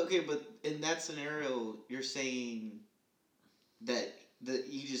But in that scenario, you're saying that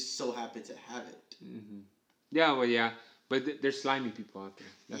you just so happen to have it. Yeah, well, yeah. But there's slimy people out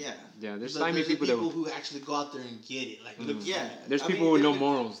there. Yeah, there's slimy people who actually go out there and get it. Like, Yeah. There's people with no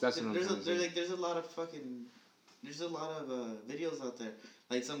morals. That's what I'm there's saying. there's a lot of videos out there.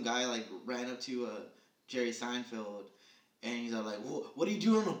 Like some guy like ran up to Jerry Seinfeld, and he's like, "What are you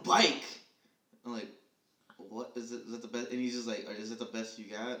doing on a bike?" I'm like, "What is it? Is that the best?" And he's just like, "Is it the best you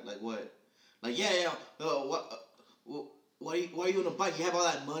got? Like what? Like yeah. Why are you on a bike? You have all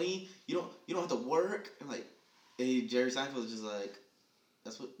that money. You don't have to work." And like, Jerry Seinfeld is just like,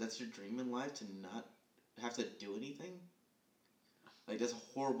 that's your dream in life, to not have to do anything. Like that's a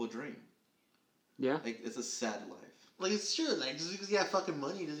horrible dream. Yeah. Like it's a sad life. Like it's true. Like just because you have fucking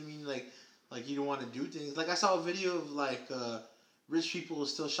money doesn't mean like you don't want to do things. Like I saw a video of like rich people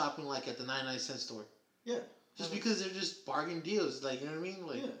still shopping like at the 99-cent store. Yeah. Just because they're just bargain deals. Like you know what I mean?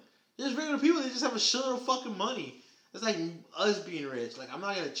 Like yeah. There's regular people. They just have a shitload of fucking money. It's like us being rich. Like, I'm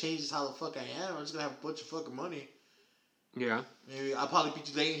not going to change this how the fuck I am. I'm just going to have a bunch of fucking money. Yeah. Maybe I'll probably be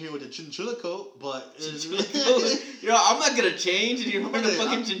laying here with a chinchilla coat, but... I'm not going to change, and you're wearing a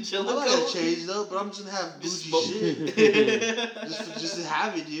fucking chinchilla coat. I'm not going to change, though, but I'm just going to have bougie shit. just to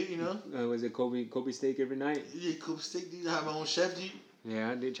have it, dude, you know? Was it Kobe steak every night? Yeah, Kobe steak, dude. I have my own chef, dude.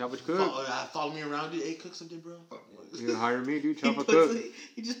 Yeah, dude, chop it cook. Follow me around, dude. Hey, cook something, bro. You hire me, dude. Chop a cook.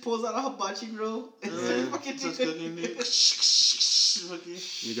 He just pulls out a hibachi grill and fucking starts cooking, dude.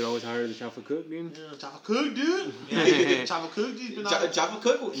 You could always hire the chopper cook, dude. Yeah, chopper cook, dude. Yeah, chopper cook, dude. Chopper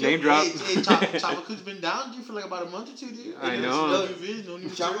cook will kill name drop. Hey, chopper cook's been down, dude, for like about a month or two, dude. I know.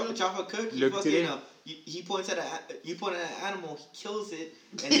 Chopper cook, he points at an animal, he kills it,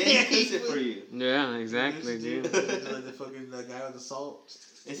 and then he cooks it for you. Yeah, exactly, dude. Like the fucking guy with the salt.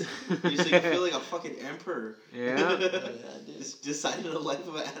 You feel like a fucking emperor. Yeah. Just deciding the life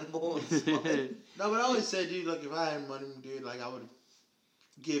of an animal. No, but I always said, dude, like if I had money, dude, like I would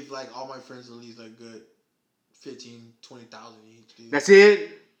give like all my friends at least like good 15, 20,000 each, dude. That's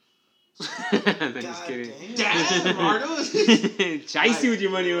it. I'm just kidding. Damn, Mardo. Chicey with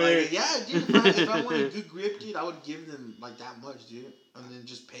your money, man. Yeah, dude. If I wanted a good grip, dude, I would give them like that much, dude, and then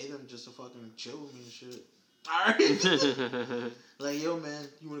just pay them just to fucking chill with me and shit. Alright. Like, yo, man,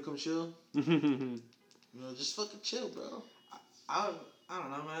 you wanna come chill? You know, just fucking chill, bro. I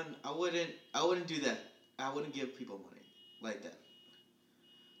don't know, man. I wouldn't do that. I wouldn't give people money like that.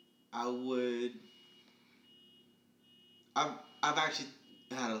 I've actually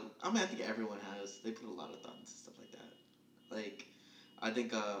had I think everyone has. They put a lot of thought into stuff like that. Like, I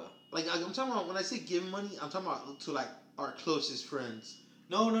think like I'm talking about when I say give money, I'm talking about to like our closest friends.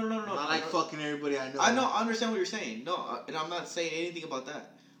 No. Not like fucking everybody I know. I understand what you're saying. No, and I'm not saying anything about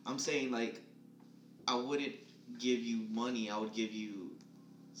that. I'm saying like, I wouldn't give you money. I would give you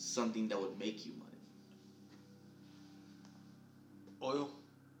something that would make you money. Oil.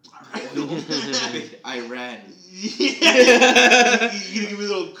 Iran. Yeah. You gonna give me a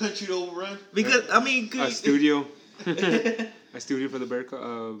little country to overrun? Because I mean, a studio. A studio for the Bear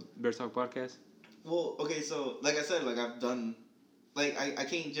Talk podcast. Well, okay, so like I said, like I've done. Like, I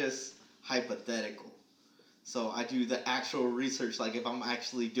can't just hypothetical. So I do the actual research, like if I'm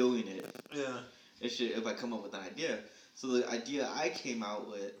actually doing it. Yeah. If I come up with an idea. So the idea I came up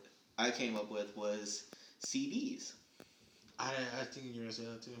with was CDs. I think you're gonna say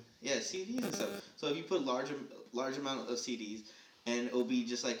that too. Yeah, CDs and stuff. So if you put large amount of CDs, and it'll be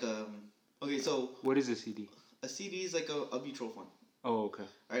just like okay, so what is a CD? A CD is like a mutual fund. Oh, okay.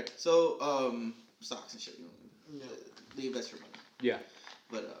 All right. So stocks and shit, you know, the investor money. Yeah.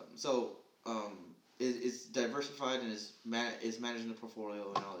 But it's diversified and is managing the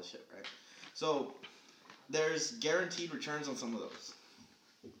portfolio and all this shit, right? So there's guaranteed returns on some of those,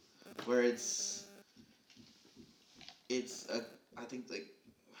 where it's I think like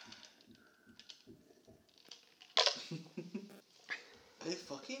Are they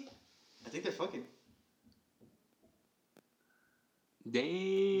fucking? I think they're fucking. Dang,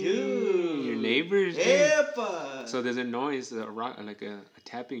 dude, your neighbors. Epa. So there's a noise, like a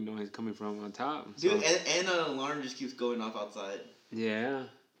tapping noise coming from on top. Dude, and an alarm just keeps going off outside. Yeah.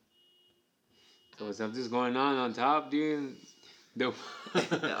 So something's going on top, dude.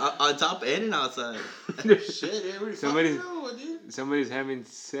 On top and outside. Shit, somebody's having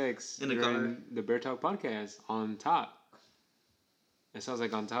sex in the during car. The Bear Talk podcast on top. It sounds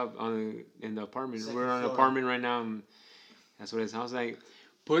like on top in the apartment. Second We're on an floor. apartment right now. And that's what it sounds like.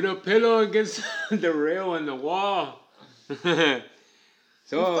 Put a pillow against the rail on the wall. So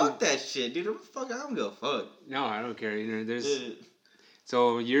fuck that shit, dude. Fuck, I don't give a fuck. No, I don't care either.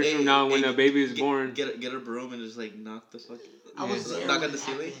 So years from now, when the baby is born, get a broom and just like knock the fuck. I was there Knock when on the it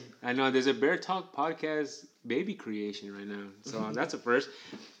ceiling. happened. I know there's a Bear Talk podcast baby creation right now. So that's a first.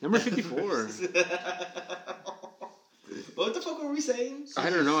 Number 54. What the fuck were we saying? I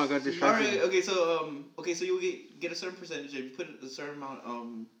don't know. I got All distracted. right. Okay. So you will get a certain percentage. If you put a certain amount,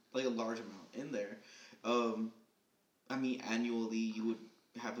 like a large amount in there, I mean, annually you would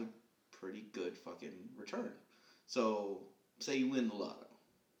have a pretty good fucking return. So say you win the lotto.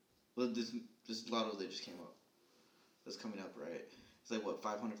 Well, this lotto that just came up. That's coming up, right? It's like what,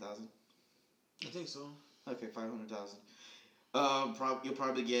 500,000? I think so. Okay, 500,000. You'll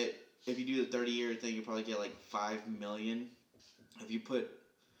probably get, if you do the 30-year thing, you'll probably get like 5 million. If you put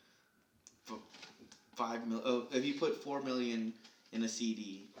 4 million in a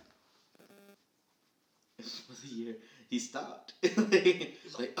CD for the year, he stopped.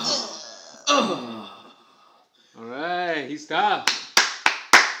 like, All right, he stopped.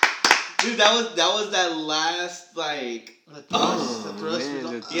 Dude, that was that last like. The thrust. The thrust man,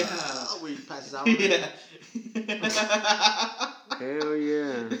 was the- Yeah. where he passes out. Yeah. Hell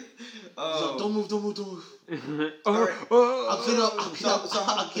yeah. So don't move. oh, I'll get out. So-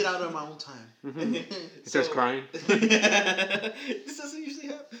 I'll get out on my own time. He starts crying. This doesn't usually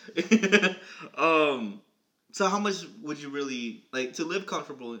happen. So how much would you really like to live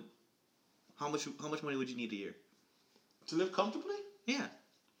comfortable? How much money would you need a year? To live comfortably? Yeah.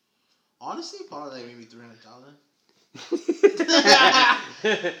 Honestly, probably like maybe 300,000.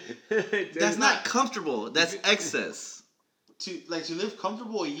 That's not comfortable. That's excess. To live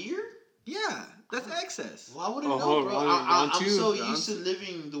comfortable a year? Yeah, that's excess. Well, I wouldn't Oh, know, bro. round I'm two. so Round used to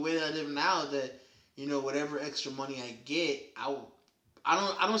living the way that I live now that whatever extra money I get,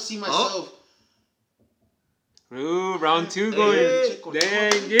 I don't see myself. Ooh, round 2 going. Hey.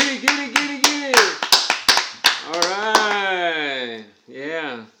 Dang, get it. All right.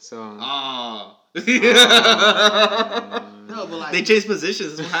 Yeah, so. Ah. No, but like They changed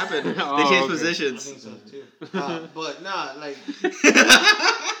positions. That's what happened. Oh, They changed okay. I positions. think so too. But nah, like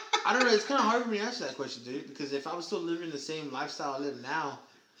I don't know. It's kind of hard for me to answer that question, dude. Because if I was still living the same lifestyle I live now,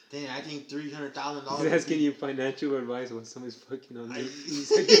 then I think $300,000. He's asking you financial advice when somebody's fucking on I- the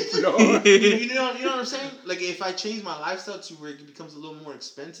second floor. you know what I'm saying? Like if I change my lifestyle to where it becomes a little more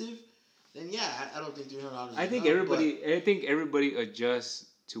expensive, then yeah, I don't think $300. I think everybody adjusts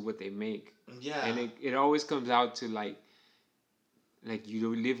to what they make. Yeah. And it always comes out to like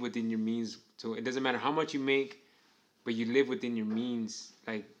you live within your means. So it doesn't matter how much you make, but you live within your means,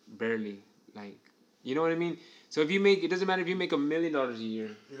 like barely. Like, you know what I mean? So if you make, it doesn't matter if you make $1 million a year.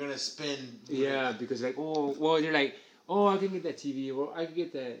 You're gonna spend. Yeah, because like, oh, well, you're like, oh, I can get that TV, or I can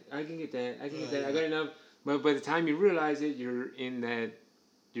get that, I can get that. I got enough. But by the time you realize it, you're in that,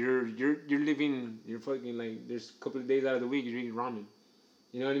 you're living, you're fucking like, there's a couple of days out of the week you're eating ramen.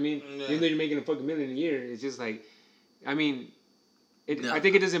 You know what I mean? Yeah. Even though you're making a fucking $1 million a year, it's just like, I mean, No. I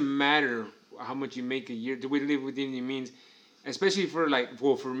think it doesn't matter how much you make a year. Do we live within your means? Especially for like,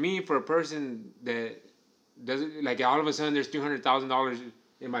 well, for me, for a person that doesn't, like all of a sudden there's $200,000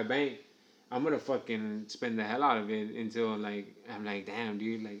 in my bank, I'm gonna fucking spend the hell out of it until like, I'm like, damn,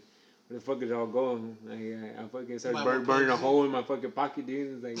 dude, like, where the fuck did it all go? Like, I fucking start burning a hole in my fucking pocket,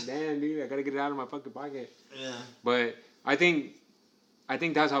 dude. It's like, damn, dude, I gotta get it out of my fucking pocket. Yeah. But I think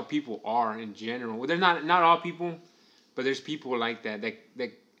that's how people are in general. Well, they're not all people, but there's people like that like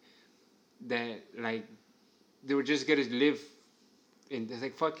they were just gonna live in, it's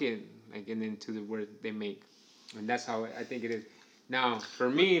like fuck it, like, and into the word they make, and that's how I think it is. Now for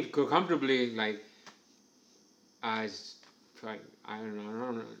me, comfortably, like I don't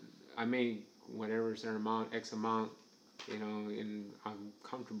know, I make whatever certain amount, X amount, and I'm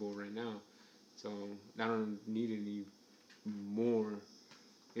comfortable right now, so I don't need any more.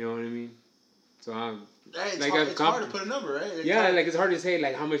 You know what I mean? So I'm Hey, like, it's hard to put a number, right? like it's hard to say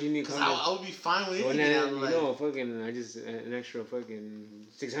like how much you need. Because I would be fine with Well, anything. then, I'm like, fucking, I just an extra fucking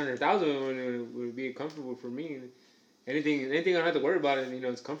 600,000 would be comfortable for me. Anything I don't have to worry about it.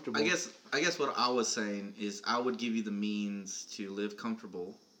 It's comfortable. I guess what I was saying is I would give you the means to live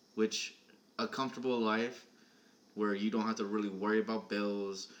comfortable, which a comfortable life where you don't have to really worry about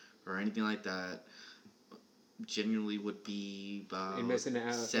bills or anything like that generally would be about Invest in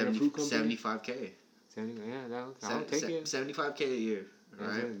a 70, fruit company? 75K. 70, yeah, I'll take it. 75K a year,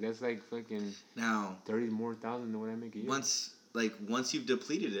 right? That's like fucking Now, 30 more thousand than what I make a year. once you've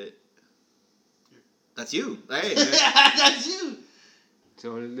depleted it, that's you. Hey, that's you.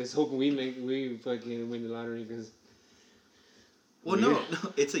 So let's hope we fucking win the lottery because. well, no,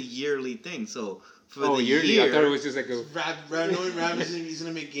 it's a yearly thing. So for Oh, the yearly. year. I thought it was just like a. Knowing Rap is he's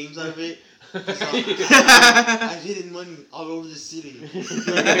gonna make games out of it. I hidden money all over the city.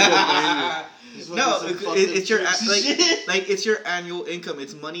 No, it's your like it's your annual income.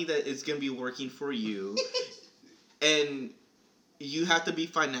 It's money that is gonna be working for you, and you have to be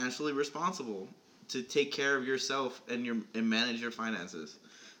financially responsible to take care of yourself and manage your finances.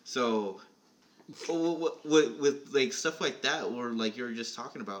 So, with like stuff like that, or like you're just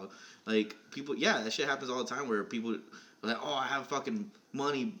talking about, like people, yeah, that shit happens all the time where people are like, oh, I have fucking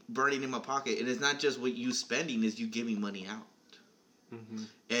money burning in my pocket, and it's not just what you spending; is you giving money out. Mm-hmm.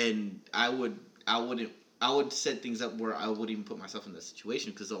 And I would set things up where I wouldn't even put myself in that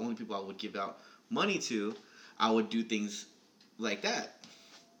situation, because the only people I would give out money to, I would do things like that.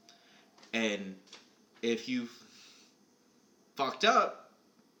 And if you fucked up,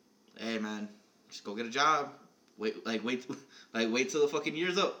 hey man, just go get a job. Wait till the fucking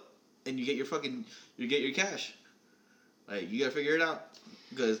year's up, and you get your cash. Like, you gotta figure it out,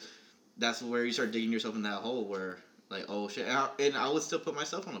 because that's where you start digging yourself in that hole where, like, oh shit, and I would still put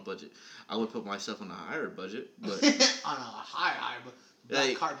myself on a budget. I would put myself on a higher budget, but on a high, but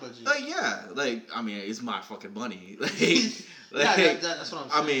like, cart budget. Yeah, like, I mean, it's my fucking money. Like, yeah, that's what I'm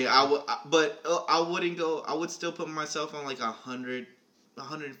saying. I mean, I wouldn't go. I would still put myself on like 100,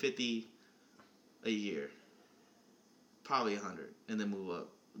 150 a year, probably 100, and then move up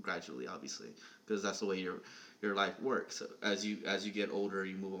gradually, obviously, because that's the way your life works. So as you get older,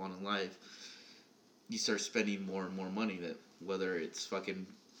 you move on in life, you start spending more and more money. That whether it's fucking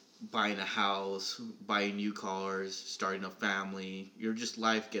buying a house, buying new cars, starting a family,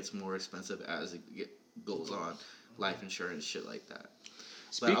 life gets more expensive as it goes on. Life insurance, shit like that.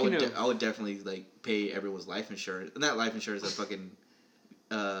 Speaking but I would definitely like pay everyone's life insurance, not life insurance, but fucking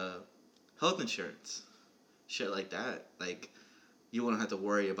health insurance, shit like that. Like, you wouldn't have to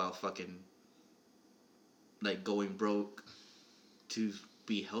worry about fucking like going broke to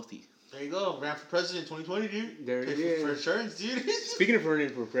be healthy. There you go. Ran for president 2020, dude. There Pay it is. for insurance, dude. Speaking of running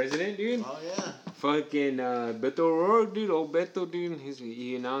for president, dude. Oh yeah. Fucking Beto O'Rourke, dude. Old Beto, dude.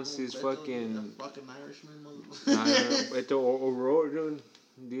 He announced his Beto, fucking. dude, fucking Irishman, motherfucker. Beto O'Rourke,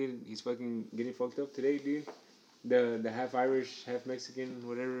 dude. He's fucking getting fucked up today, dude. The half Irish, half Mexican,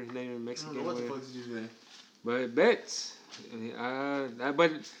 whatever his name is, Mexican. I don't know what the whatever. fuck did you do today. But bets.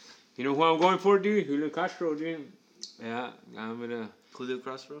 But you know who I'm going for, dude? Julian Castro, dude. Yeah, I'm gonna. Julio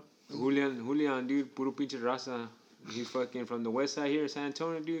Castro? Julian, dude. Puro pinche raza. He's fucking from the west side here, San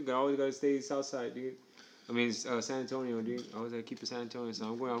Antonio, dude. Always gotta stay south side, dude. I mean, San Antonio, dude. I always gotta keep it San Antonio, so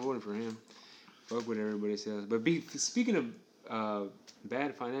I'm voting for him. Fuck what everybody says. But speaking of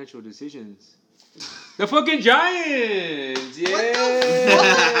bad financial decisions, the fucking Giants, yeah.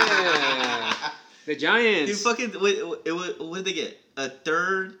 The Giants. You fucking what did they get? A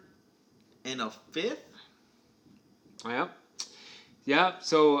third and a fifth? Yeah.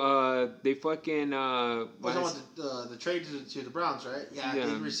 So they fucking. We're talking about the trade to the Browns, right? Yeah,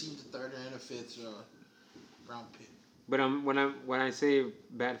 they received a third and a fifth round pick. But when I say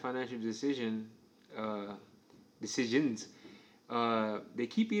bad financial decisions, they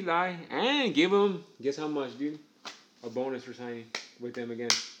keep Eli and give him, guess how much, dude? A bonus for signing with them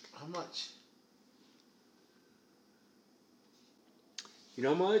again. How much? You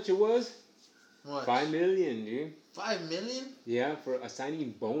know how much it was? What? $5 million, dude. $5 million? Yeah, for a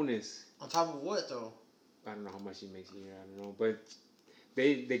signing bonus. On top of what though? I don't know how much he makes a year. I don't know, but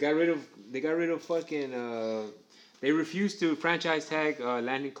they got rid of fucking. They refused to franchise tag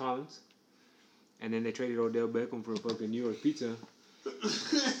Landon Collins, and then they traded Odell Beckham for a fucking New York pizza.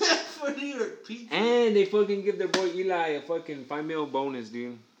 For New York pizza. And they fucking give their boy Eli a fucking $5 million bonus,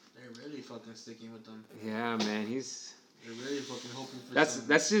 dude. They're really fucking sticking with them. Yeah, man, They're really fucking hoping for.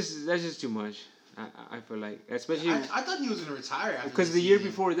 that's just too much. I feel like, especially. I thought he was gonna retire after because the year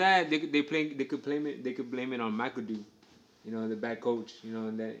before that they could blame it on McAdoo, you know, the bad coach, you know,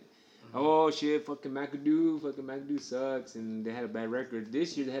 and that. Oh shit, fucking McAdoo sucks, and they had a bad record.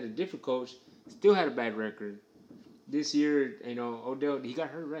 This year they had a different coach, still had a bad record. This year, you know, Odell, he got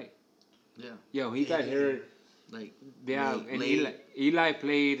hurt, right? Yeah. Yo, he got hurt. Like, yeah, and Eli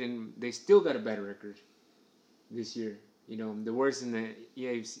played, and they still got a bad record this year. You know, the worst in the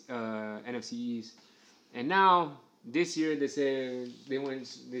NFC East. And now, this year, they say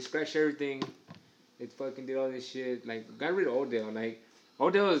they scratched everything. They fucking did all this shit. Like, got rid of Odell. Like,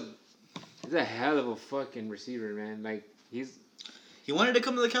 Odell is a hell of a fucking receiver, man. Like, he wanted to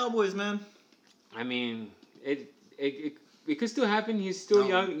come to the Cowboys, man. I mean, it could still happen. He's still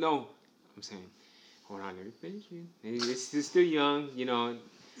young. No, I'm saying, hold on, let me finish. He's still young, you know.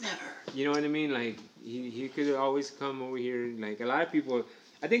 Never. You know what I mean? Like, he could always come over here. Like, a lot of people,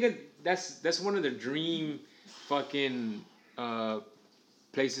 I think that's one of the dream fucking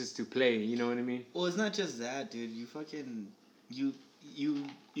places to play. You know what I mean? Well, it's not just that, dude. You fucking you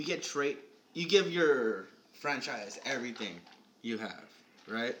get trade. You give your franchise everything you have,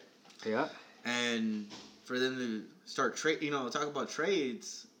 right? Yeah. And for them to start trade, talk about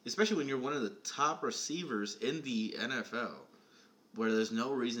trades, especially when you're one of the top receivers in the NFL, where there's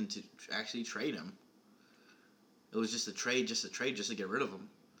no reason to actually trade him. It was just a trade, just to get rid of him.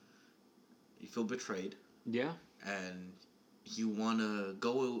 You feel betrayed. Yeah. And you want to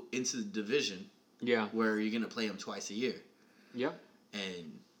go into the division. Yeah. Where you're going to play them twice a year. Yep.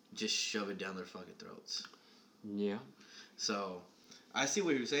 And just shove it down their fucking throats. Yeah. So, I see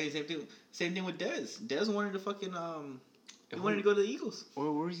what you're saying. Same thing with Dez. Dez wanted to fucking, he wanted to go to the Eagles.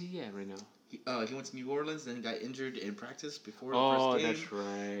 Where is he at right now? He went to New Orleans, then he got injured in practice before the Oh, first game. that's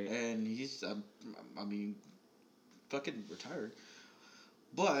right. And he's, fucking retired.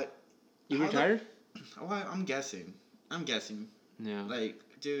 But... You retired? Well, I'm guessing. Yeah. Like,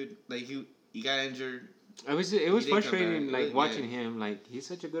 dude, like, he got injured. It was didn't come frustrating, back. like, watching him. Like, he's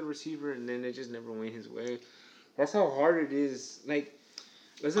such a good receiver, and then it just never went his way. That's how hard it is. Like,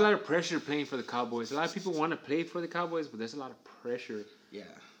 there's a lot of pressure playing for the Cowboys. A lot of people want to play for the Cowboys, but there's a lot of pressure. Yeah.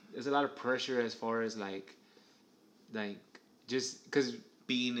 There's a lot of pressure as far as, like just because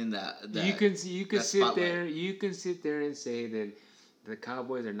being in that you can sit spotlight. there. You can sit there and say that the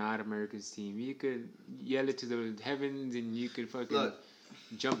Cowboys are not America's team. You could yell it to the heavens, and you could fucking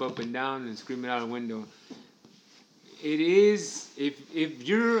jump up and down and scream it out the window. It is if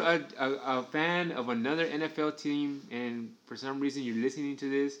you're a fan of another NFL team, and for some reason you're listening to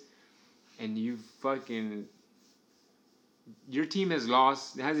this, and you fucking your team has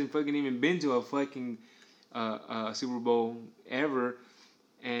lost, hasn't fucking even been to a fucking Super Bowl ever,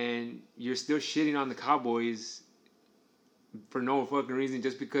 and you're still shitting on the Cowboys for no fucking reason,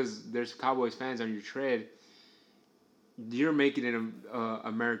 just because there's Cowboys fans on your tread, you're making it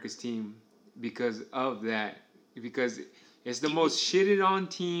America's team because of that. Because it's the most shitted on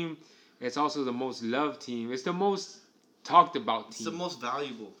team. It's also the most loved team. It's the most talked about team. It's the most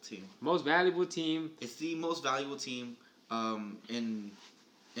valuable team. Most valuable team. It's the most valuable team in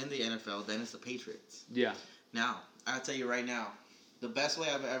the NFL. Then it's the Patriots. Yeah. Now, I'll tell you right now, the best way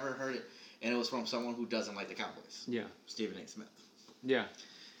I've ever heard it, and it was from someone who doesn't like the Cowboys. Yeah. Stephen A. Smith. Yeah.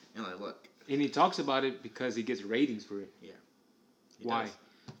 And like, look. And he talks about it because he gets ratings for it. Yeah. Why? Does.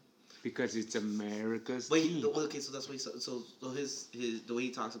 Because it's America's team. Okay, so that's what his the way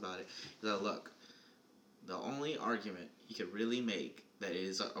he talks about it is that, look, the only argument he could really make that it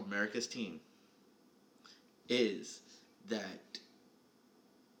is America's team is that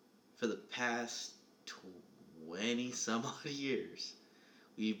for the past 20 some odd years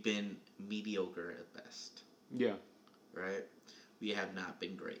we've been mediocre at best. Yeah. Right? We have not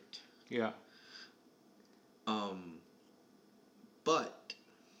been great. Yeah. But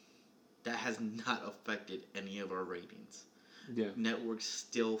that has not affected any of our ratings. Yeah. Networks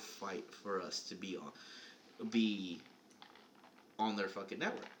still fight for us to be on their fucking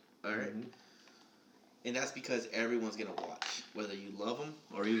network. All right? Mm-hmm. And that's because everyone's gonna watch, whether you love them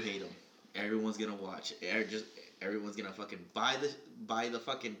or you hate them. Everyone's gonna watch. Everyone's gonna fucking buy the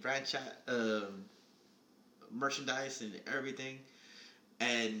fucking franchise merchandise and everything.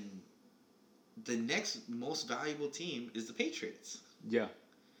 And the next most valuable team is the Patriots. Yeah.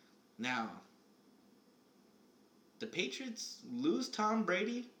 Now, the Patriots lose Tom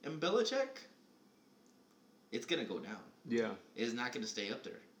Brady and Belichick, it's going to go down. Yeah. It's not going to stay up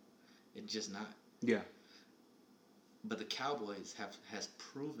there. It's just not. Yeah. But the Cowboys has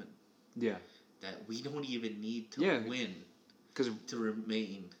proven Yeah. that we don't even need to win to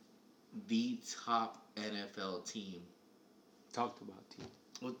remain the top NFL team. Talked about team.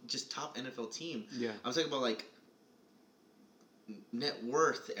 Well, just top NFL team. Yeah. I was talking about, like, net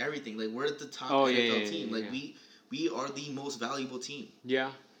worth, everything. Like, we're the top NFL NFL team. Like, we are the most valuable team.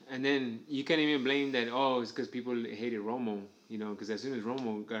 Yeah. And then you can't even blame that, it's because people hated Romo, because as soon as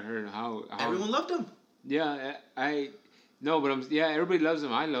Romo got hurt, how everyone loved him. Yeah, everybody loves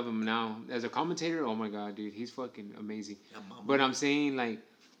him. I love him now. As a commentator, oh my God, dude, he's fucking amazing. Yeah, but I'm saying, like,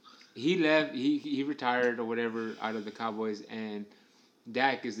 he left, he retired or whatever out of the Cowboys, and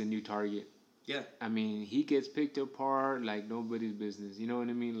Dak is the new target. Yeah. I mean, he gets picked apart like nobody's business. You know what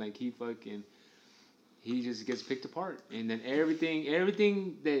I mean? Like, he just gets picked apart. And then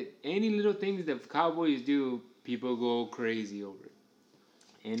everything that, any little things that Cowboys do, people go crazy over it.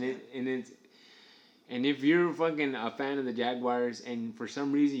 And if you're fucking a fan of the Jaguars and for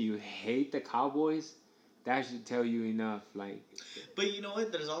some reason you hate the Cowboys, that should tell you enough. Like. But you know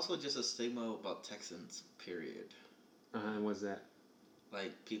what? There's also just a stigma about Texans, period. And what's that?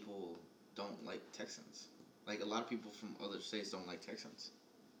 like people don't like Texans. Like a lot of people from other states don't like Texans.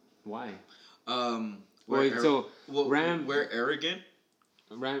 Why? We're Ram we're arrogant.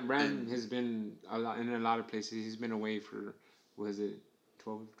 Ram has been in a lot of places. He's been away for, was it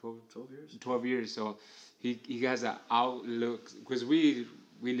 12 years? 12 years. So he has an outlook, because we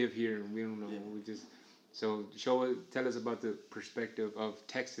live here and we don't know. Yeah. We just, so tell us about the perspective of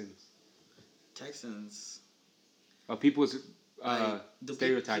Texans. Of people's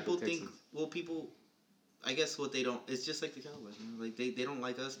stereotype people of Texans. people, I guess what they don't, it's just like the Cowboys, you know? Like they don't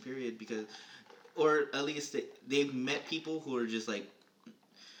like us, period, because, or at least they've met people who are just like,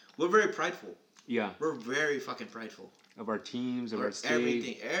 we're very prideful. Yeah. We're very fucking prideful. Of our teams, of our state.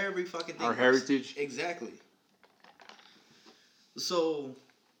 Everything, every fucking thing. Our heritage. Exactly. So,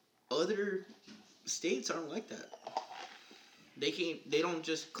 other states aren't like that. They don't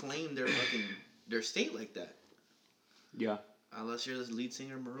just claim their state like that. Yeah. Unless you're the lead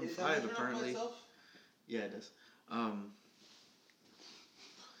singer of Maroon Is that 5, turn off apparently. myself? Yeah, it does.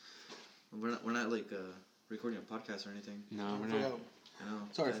 We're not like recording a podcast or anything. No, I we're forgot. not. No.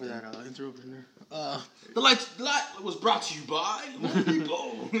 Sorry for that interruption there. The light was brought to you by Home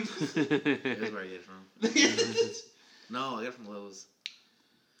Depot. That's where I get it from. No, I get it from Lowe's.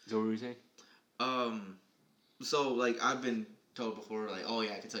 So what were you saying? So like I've been told before, like, oh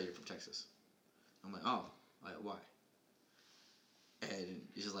yeah, I can tell you're from Texas. I'm like, oh, why? And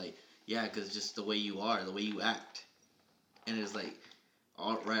it's just like, yeah, because just the way you are, the way you act, and it's like,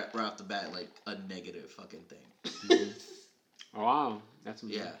 right off the bat, like a negative fucking thing. Oh, wow, that's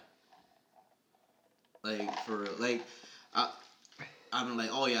Yeah. I'm like,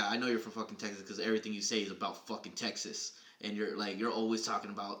 oh yeah, I know you're from fucking Texas because everything you say is about fucking Texas, and you're always talking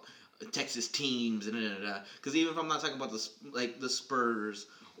about Texas teams and because even if I'm not talking about the Spurs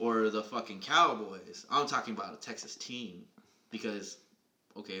or the fucking Cowboys, I'm talking about a Texas team because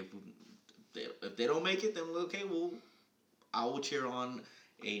okay, if they don't make it, then okay, well, I will cheer on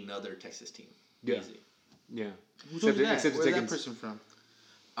another Texas team. Yeah. Easy. Yeah. Who's that? Where's that Texans. person from?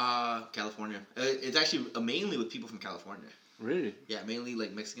 California. It's actually mainly with people from California. Really? Yeah, mainly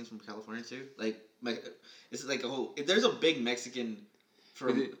like Mexicans from California too. Like, it's like a whole. There's a big Mexican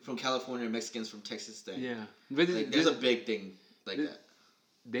from California, Mexicans from Texas thing. Yeah, but Like, there's a big thing like that.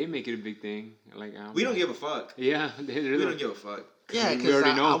 They make it a big thing. Like We don't give a fuck. Yeah, We don't give a fuck. Yeah, we already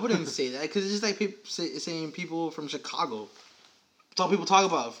because know. I wouldn't say that because it's just like people saying people from Chicago. That's all people talk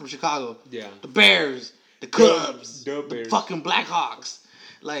about from Chicago. Yeah. The Bears, the Cubs, the the Bears. fucking Blackhawks.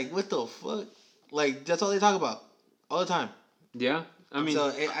 Like, what the fuck? Like, that's all they talk about all the time. Yeah, I mean, So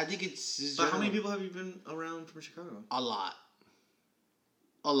I think it's. But how many people have you been around from Chicago? A lot.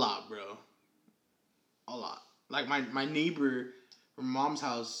 A lot, bro. A lot. Like my neighbor from mom's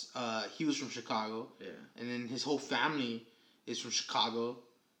house, he was from Chicago. Yeah. And then his whole family is from Chicago.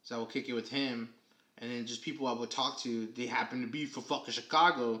 So I would kick it with him. And then just people I would talk to, they happen to be from fucking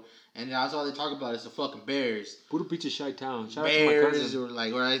Chicago. And that's all they talk about is the fucking Bears. Puro Beach is Chi Town. Shout out to my Bears cousin. or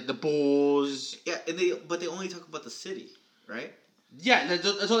like the Bulls. Yeah, but they only talk about the city, right? Yeah,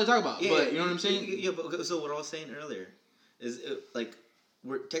 that's all they talk about. Yeah, but you know what I'm saying? Yeah, but so what I was saying earlier is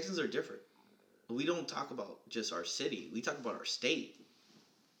Texans are different. We don't talk about just our city. We talk about our state.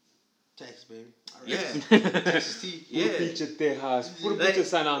 Texas, baby. All Yeah. Texas T. Yeah. Tejas. Puro Beach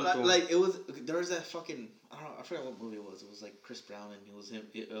San Antonio. Like there was that fucking, I don't know, I forgot what movie it was. It was like Chris Brown and it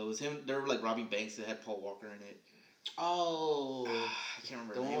was him. They were like robbing banks that had Paul Walker in it. Oh. I can't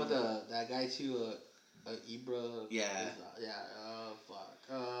remember The name one with of it. that guy too, Ibra. Yeah. Yeah. Oh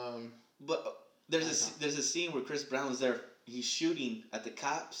fuck. But there's a scene where Chris Brown was there. He's shooting at the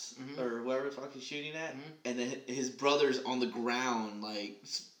cops or whoever the fuck he's shooting at, and then his brother's on the ground like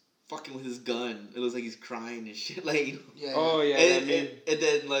fucking with his gun. It looks like he's crying and shit. Like, Yeah. Oh yeah, and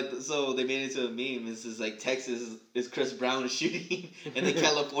then like so they made it into a meme. This is like Texas is Chris Brown shooting, and then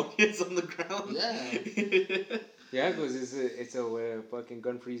California's on the ground. Yeah. yeah, because it's a fucking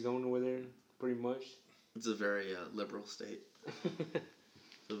gun-free zone over there, pretty much. It's a very liberal state.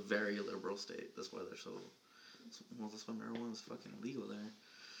 It's a very liberal state. That's why they're so. Well, that's why marijuana's fucking legal there.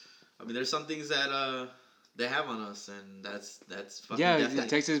 I mean, there's some things that they have on us, and that's fucking Yeah, definitely,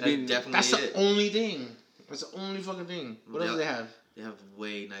 Texas being- definitely That's it. the only thing. That's the only fucking thing. What else do they have? They have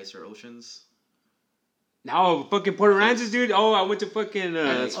way nicer oceans. No, fucking Port Aransas, dude. Oh, I went to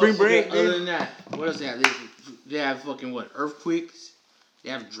fucking spring break, Other dude. than that, what else they have? They have fucking what? Earthquakes. They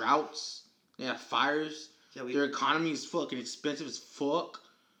have droughts. They have fires. Yeah, Their economy is fucking expensive as fuck.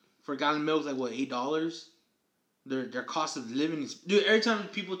 For a gallon of milk, like what, $8? Their cost of living is, dude. Every time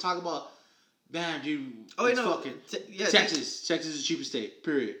people talk about, man, dude, Oh, wait, it's no, fucking yeah, Texas. Texas is the cheapest state.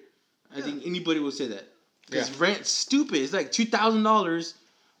 Period. I think anybody will say that. Because Yeah. rent's stupid. It's like $2,000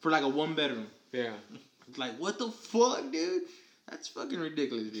 for like a 1-bedroom. Yeah. It's like, what the fuck, dude? That's fucking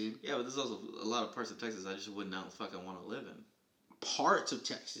ridiculous, dude. Yeah, but there's also a lot of parts of Texas I just would not fucking want to live in. Parts of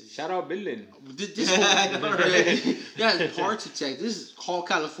Texas. Shout out Billin. This whole, yeah, it's parts of Texas. This is called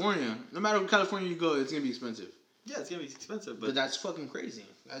California. No matter what California you go, it's gonna be expensive. Yeah, it's gonna be expensive, But that's fucking crazy.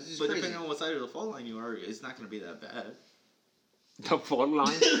 That's just but crazy. depending on what side of the fault line you are, it's not gonna be that bad. The fault line.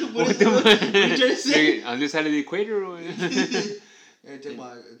 What are you trying to say? On this side of the equator. Or... Yeah, I think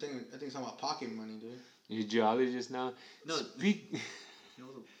it's talking about pocket money, dude. You're a geologist now. No, Speak.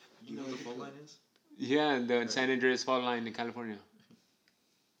 You know what the fault line is? Yeah, the San Andreas fault line in California.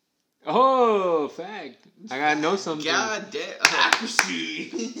 Oh, fact. I gotta know something. God damn.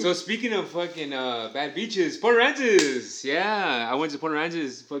 Accuracy. So speaking of fucking bad beaches, Port Aransas. Yeah, I went to Port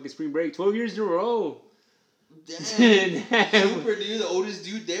Aransas fucking spring break 12 years in a row. Damn. Damn. Super, dude. The oldest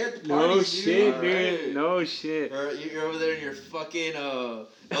dude there at the No parties, shit, dude. dude. Alright. No shit. You're over there in your fucking El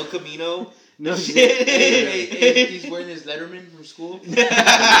Camino. No shit. shit. Hey, he's wearing his Letterman from school.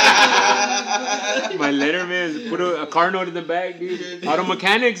 My Letterman, put a car note in the back, dude. Auto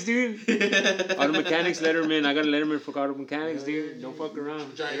mechanics, dude. Auto mechanics Letterman. I got a Letterman for auto mechanics, dude. Don't fuck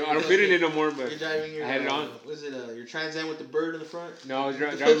around. I don't fit in it no more, but You're driving your, I had it on. what is it, your Trans Am with the bird in the front? No, I was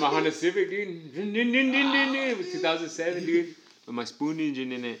driving my Honda Civic, dude. It was 2007, dude. With my spoon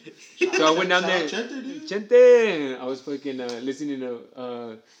engine in it. So I went down there. Shout out Chente, dude. Chente. I was fucking listening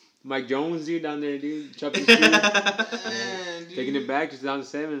to Mike Jones, dude, down there, dude. Chopping screw. Man, dude. Taking it back to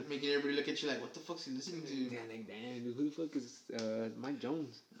 2007. Making everybody look at you like, what the fuck's he listening to? Damn, like, damn, dude, who the fuck is Mike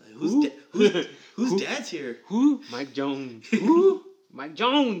Jones? Who's dad's here? Who? Mike Jones. Who? Mike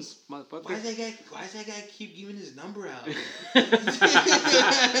Jones, Why motherfucker. does that guy keep giving his number out? But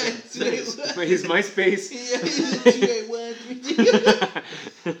his MySpace. Yeah, he's a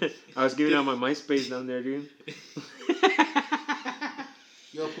 281. I was giving out my MySpace down there, dude.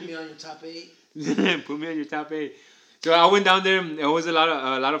 Yo, put me on your top 8. Put me on your top 8. So I went down there. It was a lot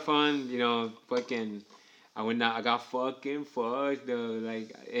of fun. You know, fucking. I went down. I got fucking fucked though.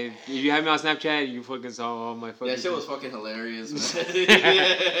 Like if you had me on Snapchat, you fucking saw all my fucking. That shit was fucking hilarious, man.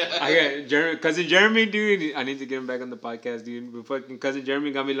 I got cousin Jeremy, dude. I need to get him back on the podcast, dude. But fucking cousin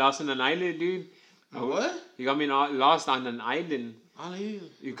Jeremy got me lost on an island, dude. What? He got me lost on an island. Oh, yeah.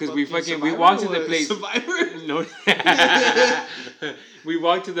 Because we Survivor walked to or the what? place. Survivor? No. We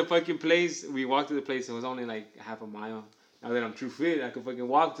walked to the fucking place. It was only like half a mile. Now that I'm true fit, I could fucking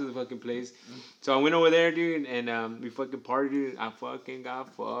walk to the fucking place. So I went over there, dude, and we fucking partied. I fucking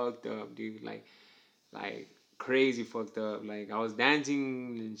got fucked up, dude. Like crazy fucked up. Like I was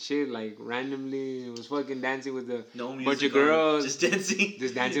dancing and shit, like randomly. I was fucking dancing with a bunch of girls. Just dancing.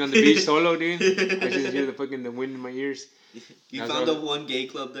 Just dancing on the beach solo, dude. I just hear the wind in my ears. You found the one gay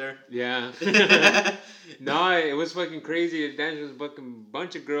club there? Yeah. No, it was fucking crazy. The dance was fucking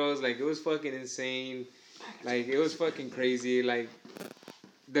bunch of girls. Like it was fucking insane. Like it was fucking crazy. Like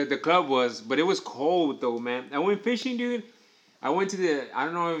the club was, but it was cold though, man. I went fishing, dude. I went to I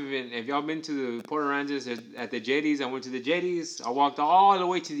don't know if y'all been to the Port Aransas at the jetties. I went to the jetties. I walked all the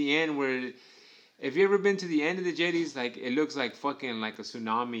way to the end where, if you ever been to the end of the jetties, like it looks like fucking like a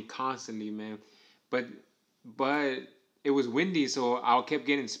tsunami constantly, man. But it was windy, so I kept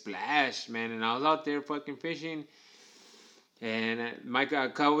getting splashed, man. And I was out there fucking fishing. And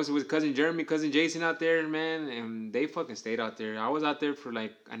I was with cousin Jeremy, cousin Jason out there, man. And they fucking stayed out there. I was out there for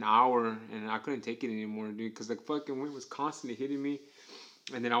like an hour, and I couldn't take it anymore, dude. Because the fucking wind was constantly hitting me.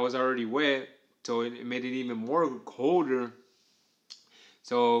 And then I was already wet, so it made it even more colder.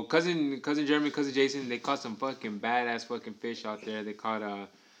 So cousin Jeremy, cousin Jason, they caught some fucking badass fucking fish out there. They caught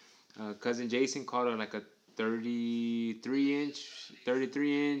cousin Jason caught like a 33 inch,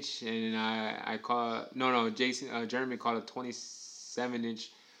 and I caught Jeremy caught a 27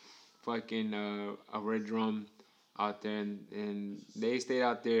 inch fucking a red drum out there, and they stayed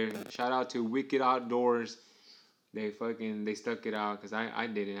out there. Shout out to Wicked Outdoors. They stuck it out, because I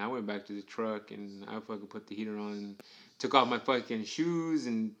didn't. I went back to the truck and I fucking put the heater on and took off my fucking shoes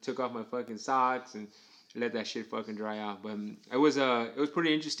and took off my fucking socks and let that shit fucking dry out. But it was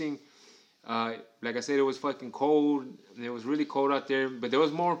pretty interesting. Like I said, it was fucking cold. It was really cold out there, but there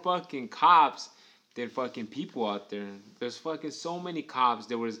was more fucking cops than fucking people out there. There's fucking so many cops.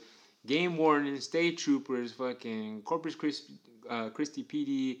 There was game wardens, state troopers, fucking Corpus Christi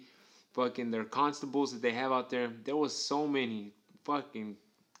PD, fucking their constables that they have out there. There was so many fucking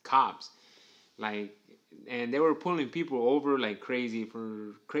cops, like, and they were pulling people over like crazy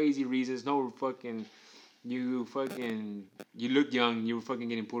for crazy reasons. No fucking. You looked young, you were fucking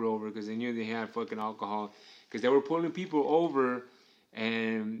getting pulled over because they knew they had fucking alcohol. Because they were pulling people over,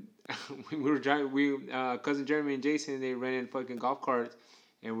 and we were driving. Cousin Jeremy and Jason, they rented fucking golf carts,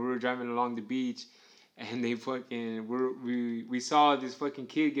 and we were driving along the beach, and they fucking we saw this fucking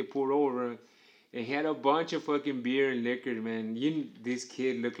kid get pulled over, and he had a bunch of fucking beer and liquor, man. This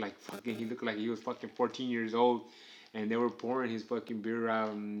kid looked like he was fucking 14 years old, and they were pouring his fucking beer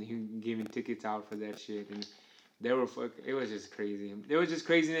out, and he giving tickets out for that shit, and they were it was just crazy. It was just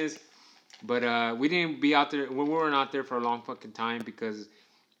craziness, but we didn't be out there. We weren't out there for a long fucking time because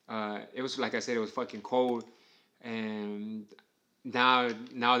it was, like I said, it was fucking cold, and now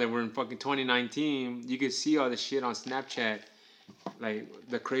that we're in fucking 2019, you can see all the shit on Snapchat, like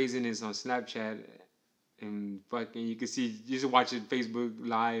the craziness on Snapchat, and fucking you can watch it Facebook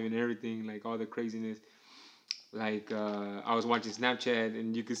Live and everything, like all the craziness. Like I was watching Snapchat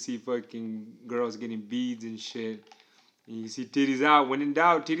and you could see fucking girls getting beads and shit, and you see titties out. When in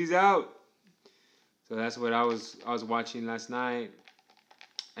doubt, titties out. So that's what I was watching last night,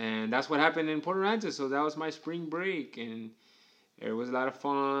 and that's what happened in Port Aransas. So that was my spring break, and it was a lot of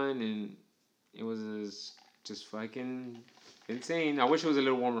fun, and it was just fucking insane. I wish it was a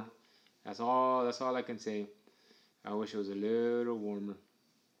little warmer. That's all I can say. I wish it was a little warmer,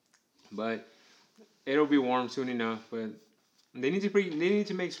 but it'll be warm soon enough. But they need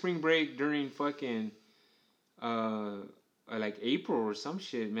to make spring break during fucking like April or some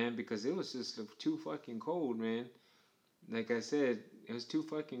shit, man, because it was just too fucking cold, man. Like I said, it was too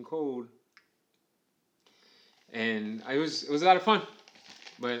fucking cold. And it was a lot of fun.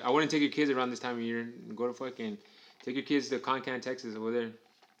 But I wouldn't take your kids around this time of year and go to fucking take your kids to Concan, Texas, over there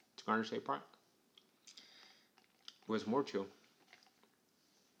to Garner State Park. It was more chill.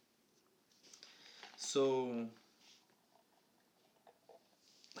 So,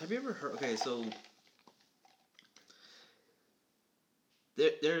 have you ever heard? Okay, so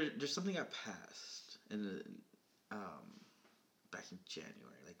there's something I passed in the back in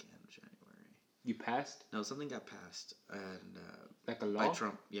January, like end of January. You passed? No, something got passed, and like a law by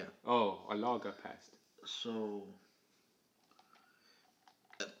Trump. Yeah. Oh, a law got passed. So,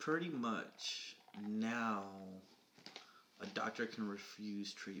 pretty much now, a doctor can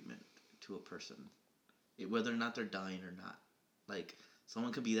refuse treatment to a person, whether or not they're dying or not. Like,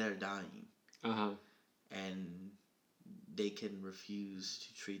 someone could be there dying, and they can refuse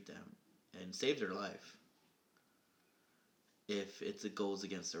to treat them and save their life if it goes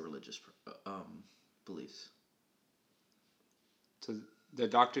against their religious beliefs. So the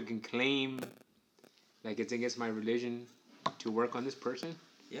doctor can claim, like, it's against my religion to work on this person?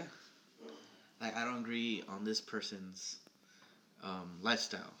 Yeah. Like, I don't agree on this person's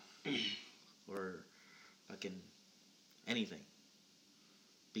lifestyle or fucking anything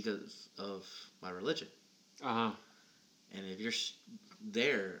because of my religion. And if you're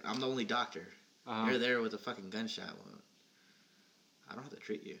there, I'm the only doctor. You're there with a fucking gunshot wound. I don't have to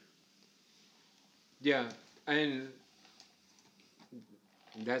treat you. Yeah, and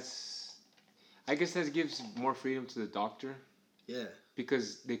I guess that gives more freedom to the doctor. Yeah.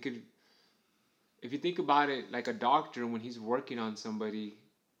 Because they could, if you think about it, like a doctor, when he's working on somebody,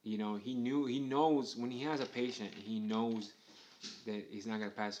 he knows when he has a patient, he knows that he's not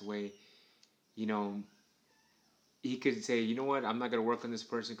going to pass away. He could say, you know what, I'm not going to work on this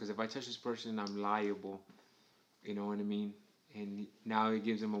person because if I touch this person, I'm liable. You know what I mean? And now it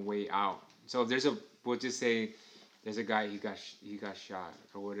gives him a way out. So if we'll just say there's a guy, he got shot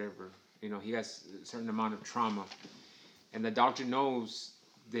or whatever. He has a certain amount of trauma. And the doctor knows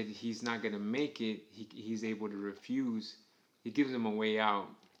that he's not going to make it. He's able to refuse. He gives him a way out.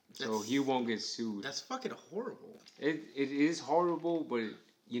 So he won't get sued. That's fucking horrible. It is horrible, but...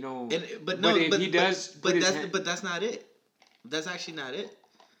 But that's not it. That's actually not it.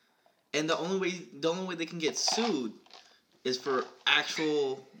 And the only way they can get sued is for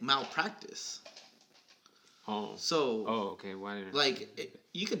actual malpractice. Oh. So. Oh, okay. Why?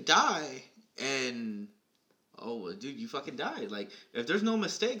 You could die, and dude, you fucking died. Like, if there's no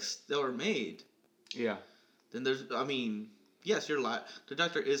mistakes that were made. Yeah. Then yes, you're the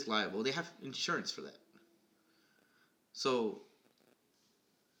doctor is liable. They have insurance for that. So.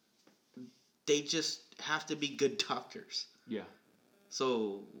 They just have to be good doctors. Yeah.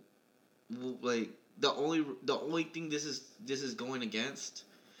 So, like, the only thing this is going against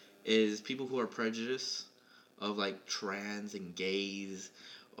is people who are prejudiced of, like, trans and gays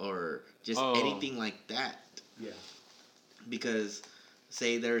or just anything like that. Yeah. Because,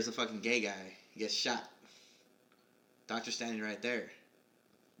 say there's a fucking gay guy, he gets shot. Doctor standing right there.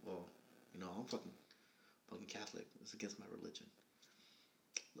 Well, I'm fucking Catholic. It's against my religion.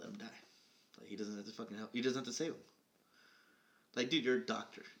 Let him die. Like, he doesn't have to fucking help. He doesn't have to save him. Like, dude, you're a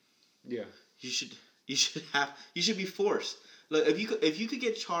doctor. Yeah. You should be forced. Look, if you could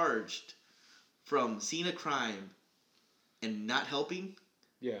get charged from seeing a crime and not helping,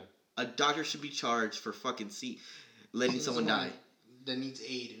 Yeah. a doctor should be charged for fucking letting someone die. that needs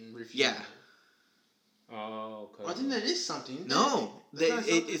aid and refuse. Yeah. Oh, okay. I think that is something. No, That's not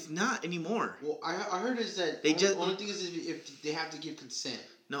something? it's not anymore. Well, I heard is that They just- only thing is if they have to give consent.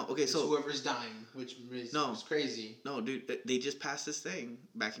 No, okay, It's so whoever's dying, which is No. is crazy. no, dude, they just passed this thing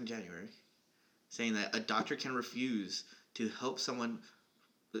back in January, saying that a doctor can refuse to help someone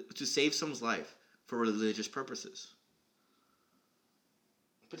to save someone's life for religious purposes.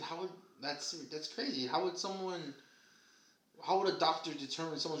 But how would that's crazy? How would a doctor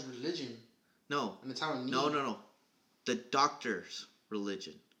determine someone's religion No, in the time of need? no. The doctor's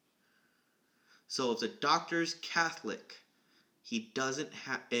religion. So if the doctor's Catholic, he doesn't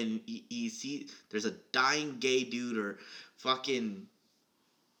have, and you see, there's a dying gay dude or fucking.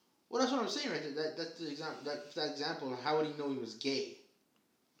 Well, that's what I'm saying right there. That's the example. That example. How would he know he was gay?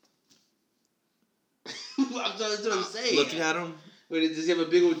 That's what I'm saying. Looking at him, Wait, does he have a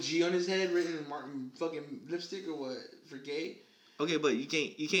big old G on his head written in Martin fucking lipstick or what for gay? okay, but you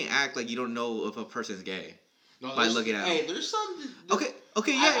can't act like you don't know if a person's gay. No, By there's- looking at hey, him. there's some.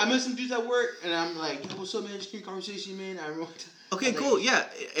 Okay, yeah. I met some dudes at work, and I'm like, "Yo, what's up, man? Just keep conversation, man." Okay, I'm cool, like, yeah,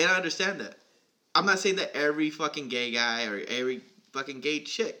 and I understand that. I'm not saying that every fucking gay guy or every fucking gay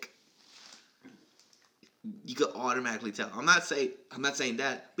chick you could automatically tell. I'm not saying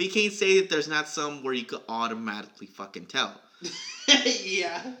that, but you can't say that there's not some where you could automatically fucking tell.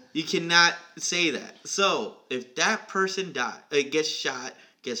 yeah. You cannot say that. So if that person gets shot,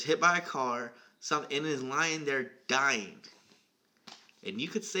 gets hit by a car, and is lying there dying, and you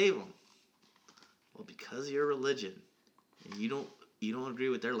could save them, well, because of your religion, and you don't agree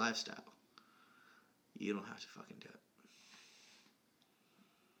with their lifestyle, you don't have to fucking do it.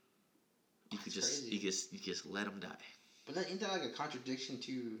 You just let them die. But that, ain't that like a contradiction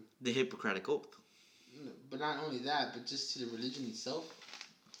to? The Hippocratic Oath. But not only that, but just to the religion itself.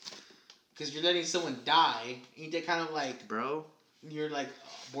 Because you're letting someone die, ain't that kind of like Bro, you're like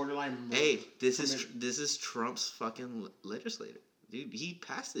borderline? hey, this is Trump's fucking legislator. Dude, he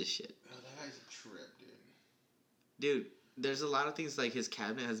passed this shit. Oh, that guy's a trip, dude. Dude, there's a lot of things like his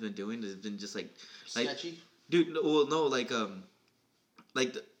cabinet has been doing that's been just like Sketchy. dude, I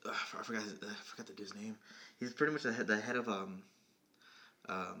forgot the dude's name. He's pretty much the head of all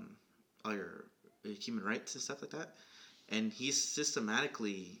your human rights and stuff like that, and he's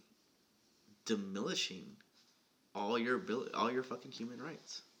systematically demolishing all your fucking human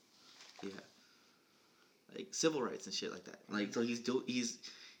rights. Yeah, like civil rights and shit like that. Like, so he's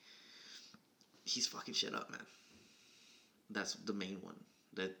fucking shit up, man. That's the main one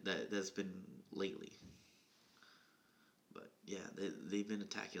that's been lately. But yeah, they've been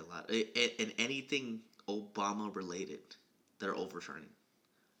attacking a lot, and anything Obama related, they're overturning.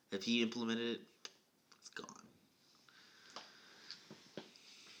 If he implemented it, it's gone.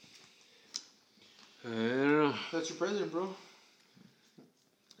 I don't know. That's your president, bro.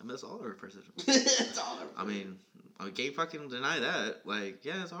 I mean, that's all our president. That's all. I mean, I can't fucking deny that. Like,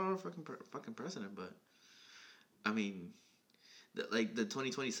 yeah, it's all our fucking president. But I mean, the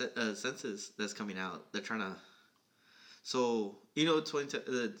 2020 census that's coming out, they're trying to. So you know what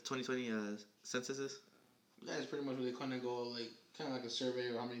the 2020 census is? Yeah, it's pretty much where they kind of go kind of like a survey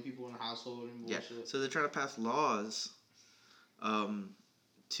of how many people in a household and Yeah. bullshit. So they're trying to pass laws,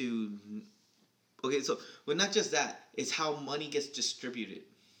 to. Okay, so well, not just that. It's how money gets distributed.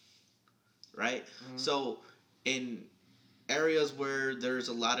 Right. Mm-hmm. So in areas where there's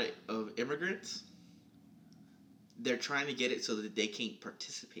a lot of immigrants, they're trying to get it so that they can't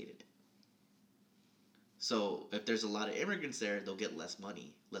participate in it. So if there's a lot of immigrants there, they'll get less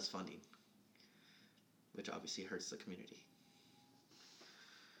money, less funding, which obviously hurts the community.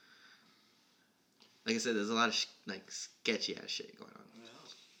 Like I said, there's a lot of sketchy ass shit going on.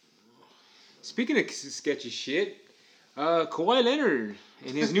 Speaking of sketchy shit, Kawhi Leonard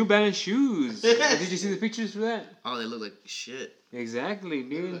and his New Balance shoes. Did you see the pictures for that? Oh, they look like shit. Exactly, They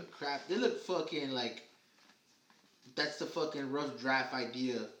dude. look crap. They look fucking like. That's the fucking rough draft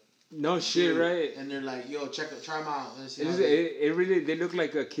idea. No shit, Dude. right? And they're like, yo, try them out. And see It, how is, they- it really, they look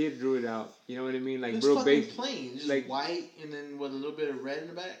like a kid drew it out. You know what I mean? Like It's real fucking basic. plain. Just like- white and then with a little bit of red in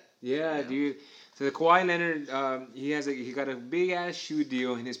the back. Yeah, dude. So the Kawhi Leonard, he got a big ass shoe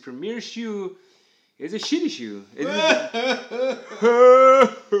deal, and his premier shoe is a shitty shoe.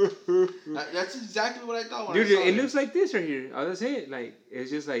 That's exactly what I thought when Dude, I saw it looks like this right here. I'll just say it. Like,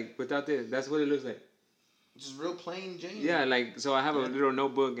 it's just like without this. That's what it looks like. Just real plain Jane. Yeah, like, so I have a little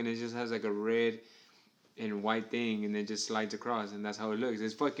notebook, and it just has like a red and white thing, and then just slides across, and that's how it looks.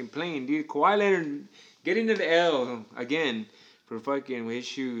 It's fucking plain, dude. Kawhi Leonard getting to the L again. for fucking his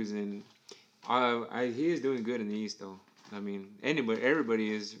shoes, and he is doing good in the East though. I mean,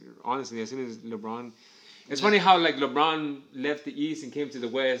 everybody is honestly. As soon as LeBron, it's funny how like LeBron left the East and came to the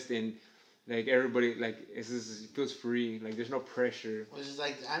West, and like everybody like it feels free. Like there's no pressure. It's just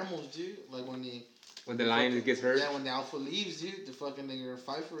like the animals, dude. Like when the lion gets hurt. Yeah, when the alpha leaves, dude, the fucking they're gonna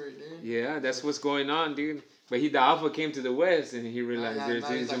fight for it, dude. Yeah, that's what's going on, dude. But the alpha came to the West, and he realized there's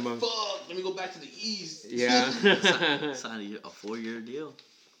he's like, among. fuck, let me go back to the East. Yeah. Signed a 4-year deal.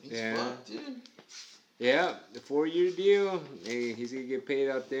 He's fucked, dude. Yeah, the 4-year deal. Hey, he's gonna get paid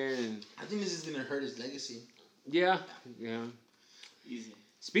out there, and I think this is gonna hurt his legacy. yeah. Easy.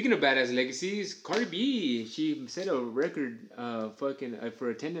 Speaking of badass legacies, Cardi B, she set a record, for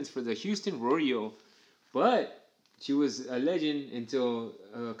attendance for the Houston Rodeo, but she was a legend until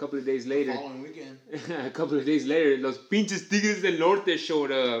a couple of days later. The following weekend. A couple of days later, Los Pinches Tigres del Norte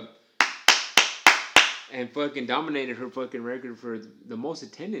showed up and fucking dominated her fucking record for the most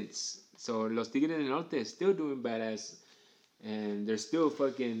attendance. So Los Tigres del Norte is still doing badass, and they're still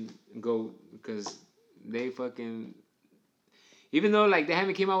fucking go because they fucking. Even though like they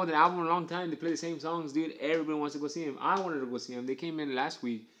haven't came out with an album in a long time, they play the same songs, dude. Everybody wants to go see them. I wanted to go see them. They came in last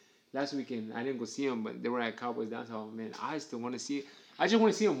weekend. I didn't go see them, but they were at Cowboys Downtown. Man, I still want to see it. I just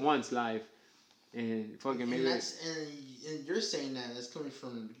want to see them once live, and fucking maybe. And you're saying that that's coming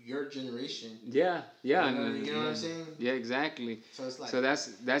from your generation. Yeah. You know what I'm saying? Yeah, exactly. So it's like. So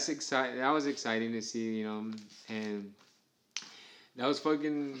that's exciting. That was exciting to see, and. That was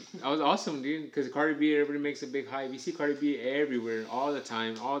awesome, dude. Because Cardi B, everybody makes a big hype. You see Cardi B everywhere, all the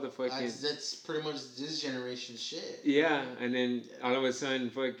time, all the fucking. That's pretty much this generation's shit. Yeah, and then all of a sudden,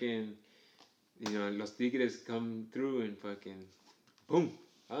 fucking, Los Tigres come through and fucking, boom.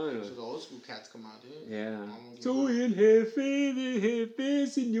 I don't know. So the old school cats come out, dude. Yeah. Soy el jefe de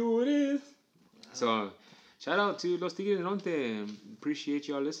jefes, señores. So, shout out to Los Tigres del Norte. Appreciate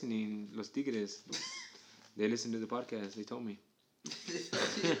y'all listening, Los Tigres. They listen to the podcast. They told me.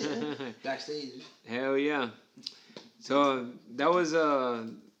 Backstage. Hell yeah. So that was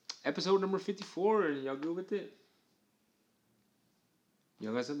episode number 54. Y'all good with it?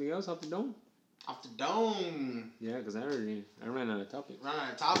 Y'all got something else off the dome? Off the dome. Yeah, because I ran out of topics. Run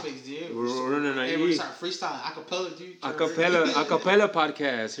out of topics, dude. We're running out of Hey, we're start freestyle acapella, dude. Acapella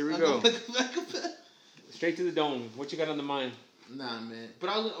podcast. Here we go. Acapella. Straight to the dome. What you got on the mind? Nah, man. But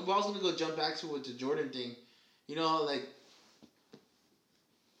I was gonna go jump back to the Jordan thing. You know, like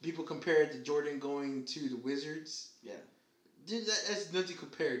people compared to Jordan going to the Wizards. Yeah. Dude, that's nothing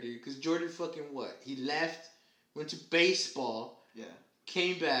compared, dude. Because Jordan fucking what? He left, went to baseball. Yeah.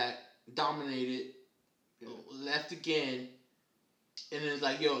 Came Came back, dominated, left again, and then it's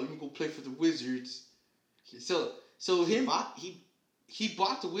like, yo, let me go play for the Wizards. So him he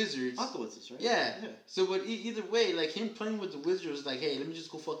bought the Wizards. Bought the Wizards, right? Yeah. So, but either way, like him playing with the Wizards was like, hey, let me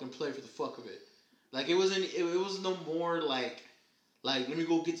just go fucking play for the fuck of it. Like it was no more like let me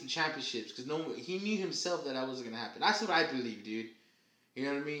go get some championships because he knew himself that wasn't gonna happen. That's what I believe, dude. You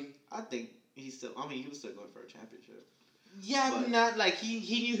know what I mean? I think he was still going for a championship. Yeah, but not like he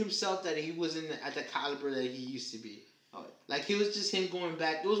knew himself that he wasn't at the caliber that he used to be. Oh, yeah. Like it was just him going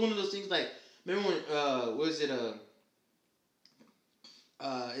back. It was one of those things like remember when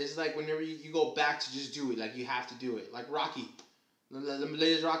it's like whenever you go back to just do it, like you have to do it. Like Rocky. The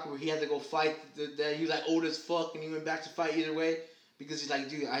latest Rocky where he had to go fight that he was like old as fuck and he went back to fight either way because he's like,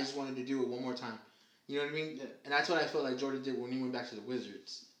 dude, I just wanted to do it one more time. You know what I mean? Yeah. And that's what I felt like Jordan did when he went back to the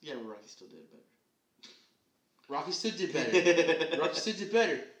Wizards. Yeah, but Rocky still did better. Rocky still did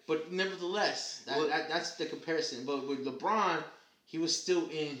better. But nevertheless, that's the comparison. But with LeBron, he was still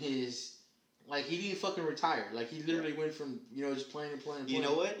in his like he didn't fucking retire. Like he literally went from just playing and playing. You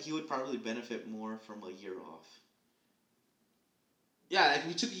know what? He would probably benefit more from a year off. Yeah, like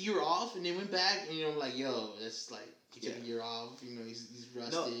we took a year off and then went back and like, yo, that's like he took a year off, he's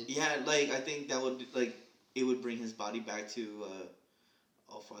rusted. No, yeah, like I think that would it would bring his body back to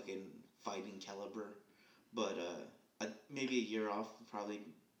a fucking fighting caliber. But maybe a year off would probably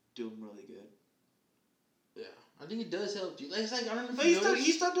do him really good. Yeah. I think it does help, dude. Like it's like I don't know if but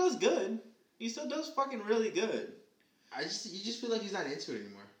he still does good. He still does fucking really good. You just feel like he's not into it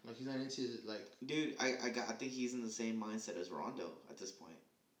anymore. Like he's not into like. Dude, I think he's in the same mindset as Rondo at this point.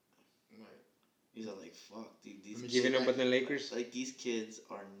 Right. He's like, fuck, dude. These giving up on the Lakers. Like these kids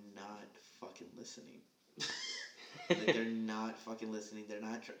are not fucking listening. Like, they're not fucking listening. They're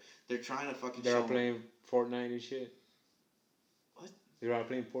not. They're trying to fucking. They're all playing Fortnite and shit. What? They're all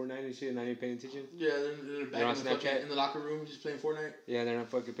playing Fortnite and shit. Not even paying attention. Yeah, they're back on Snapchat in the locker room just playing Fortnite. Yeah, they're not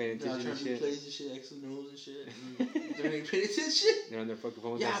fucking paying attention and shit. Plays and shit, X and O's and shit. And they're not paying attention. They're on their fucking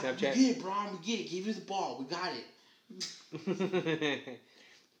phones yeah, on Snapchat. we get it, bro. We get it. Give you the ball. We got it.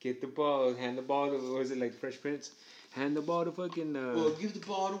 Get the ball. Hand the ball to, what was it, like Fresh Prince? Hand the ball to fucking... Well, give the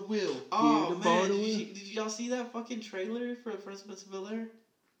ball to Will. Oh the man, ball to did y'all see that fucking trailer for Fresh Prince of Bel-Air?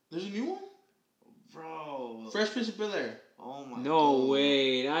 There's a new one? Bro. Fresh Prince of Bel-Air. Oh my No god.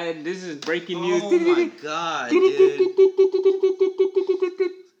 way. This is breaking news. Oh my god, dude.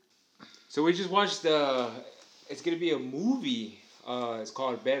 So we just watched it's gonna be a movie. It's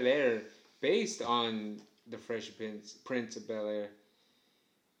called Bel Air, based on the Fresh Prince of Bel Air,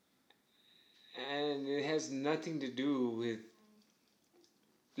 and it has nothing to do with.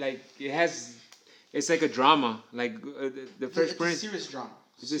 Like it's like a drama. Like the Fresh It's Prince. a serious drama.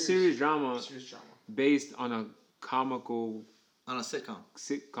 It's a serious drama Serious drama. based on a comical On a sitcom.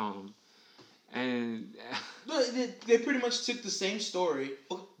 sitcom, and No, they pretty much took the same story,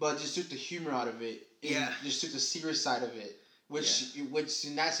 but just took the humor out of it. And Yeah. just took the serious side of it, which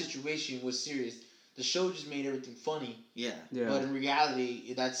in that situation was serious. The show just made everything funny, Yeah. yeah. but in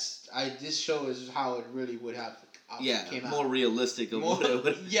reality, this show is how it really would have Yeah. came More out. realistic of More-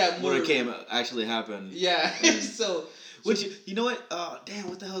 what yeah, more- it came actually happened. Yeah, And- so Which you know what? Damn,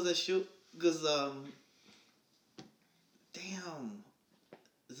 what the hell is that show? Because damn,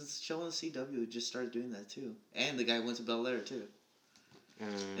 this show on CW just started doing that too, and the guy went to Bel Air too.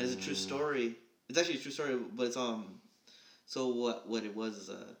 And it's a true story. It's actually a true story, but it's So what it was is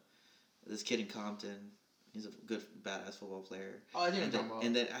this kid in Compton. He's a good badass football player. Oh, I didn't And know then, about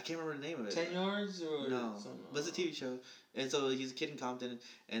and then I can't remember the name of it. 10 yards or No, something. but it's a TV show, and so he's a kid in Compton,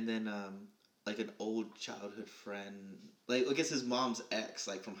 and then like an old childhood friend, like I guess his mom's ex,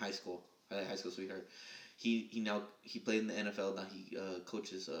 like from high school sweetheart. He played in the NFL. Now he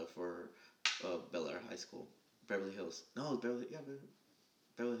coaches for Bel Air High School, Beverly Hills. No, Beverly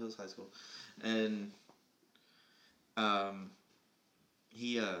Hills High School, and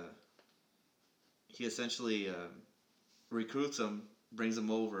he essentially recruits him, brings him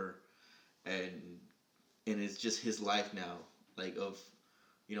over, and it's just his life now, like of,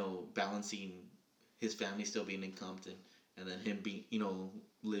 balancing his family still being in Compton, and then him being,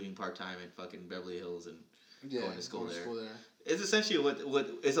 living part-time in fucking Beverly Hills and going to school there. It's essentially what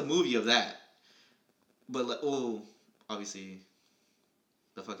it's a movie of that, but like, obviously,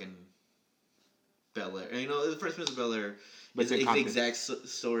 the fucking Bel Air, the Fresh Prince of Bel Air, But it's it's in the Compton. exact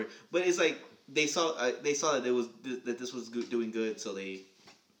story, but it's like they saw that this was doing good, so they,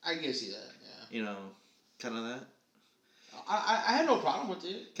 I can see that. Yeah. Kind of that. I had no problem with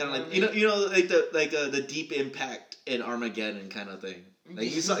it. Kind of like I mean? the Deep Impact in Armageddon kind of thing.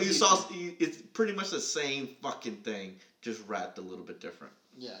 Like you saw it's pretty much the same fucking thing, just wrapped a little bit different.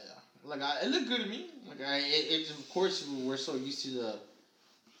 Yeah. Like it looked good to me. Like it of course we're so used to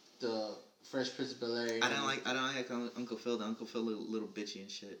the Fresh Prince of Bel Air. I don't like Uncle Phil. The Uncle Phil looked a little bitchy and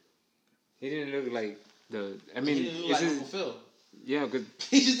shit. He didn't look like the. I He mean, didn't look it's like his- Uncle Phil. yeah, because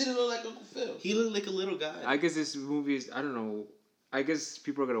He just didn't look like Uncle Phil. He looked like a little guy. I guess this movie is. I don't know. I guess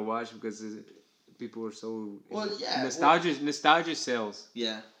people are gonna watch because people are so. Well, yeah, Nostalgia sells.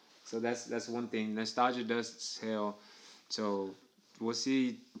 Yeah. So that's one thing. Nostalgia does sell. So we'll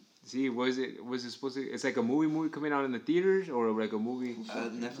see. Was it supposed to? It's like a movie coming out in the theaters or like a movie.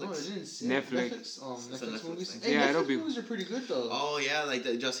 Netflix. No, it didn't say Netflix. Netflix. It's a Netflix Netflix movies. thing. Hey, Yeah, Netflix it'll be- movies are pretty good though. Oh yeah, like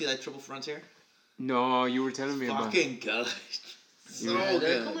did y'all see that Triple Frontier? No, you were telling me about. Fucking good. So Yeah,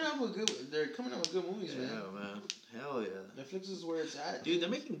 they're good. coming out with good. They're coming out with good movies, Yeah, man. man. Hell yeah. Netflix is where it's at, Dude, they're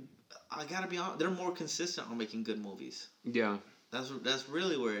making. I gotta be honest. They're more consistent on making good movies. Yeah. That's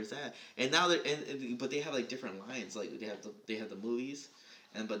really where it's at. And now but they have like different lines. Like they have the movies,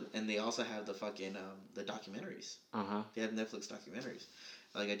 and they also have the fucking the documentaries. They have Netflix documentaries.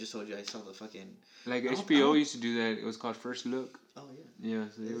 Like I just told you, I saw the fucking. Like I hope- HBO used to do that. It was called First Look. Oh yeah. Yeah,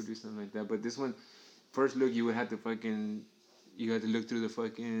 so they would do something like that. But this one, First Look, you would have to you had to look through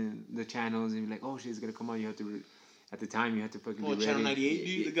the channels and be like, oh shit, it's gonna come on. You have to, at the time, you had to fucking be ready. Channel 98,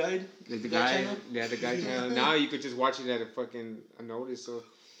 dude, the guide. The Guide guy, channel? yeah, the guy channel. Now you could just watch it at a notice. So,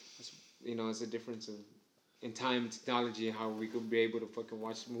 it's a difference in time, technology, how we could be able to fucking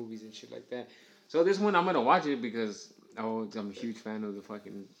watch movies and shit like that. So this one, I'm gonna watch it because I'm a huge fan of the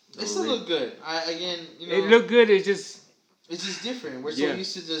fucking. It still look good. It looked good. It's just. It's just different. We're so Yeah.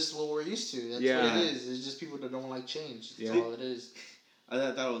 used to this. What we're used to. That's Yeah. what it is. It's just people that don't like change. That's Yeah. all it is. I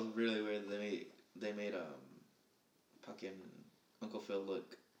thought that was really weird. They made fucking Uncle Phil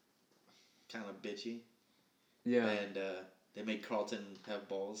look kind of bitchy. Yeah. And they made Carlton have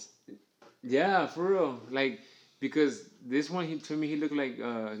balls. Yeah, for real. Like, because this one, to me, he looked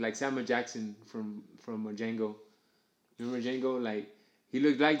like Samuel Jackson from Django. Remember Django? Like, he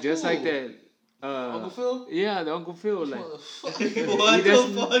looked like just like Ooh. that. Uncle Phil? Yeah, the Uncle Phil. Like What He the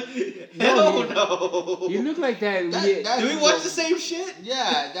doesn't- fuck? No, Hell no. he looked like that. Do we watch the same shit?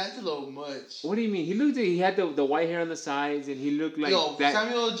 Yeah, that's a little much. What do you mean? He looked like he had the white hair on the sides, and he looked like Yo, that.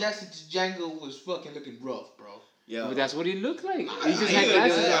 Samuel L. Jackson Django was fucking looking rough, bro. Yeah. But that's what he looked like. Nah, He just he had looked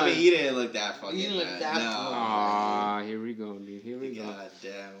glasses good. on. I mean, he didn't look that fucking He didn't look bad. that No. fucking Ah, here we go, dude. Here we go. God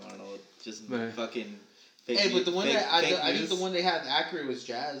damn, Arnold. Just Man. fucking fake Hey, but the one fake- that I fake think the news. one they had accurate was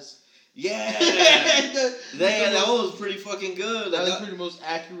Jazz. Yeah. that that one was pretty fucking good. was Like, probably the most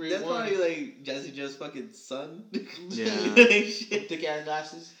accurate that's one. probably like Jesse Joe's fucking son. Yeah. Shit. Thick ass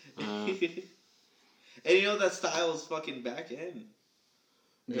glasses. And you know that style is fucking back in.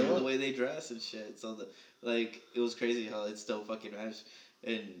 You know, Yeah. the way they dress and shit. So like it was crazy how it still fucking matched.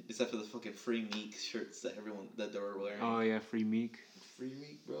 And except for the fucking Free Meek shirts that they were wearing. Oh yeah, Free Meek. Free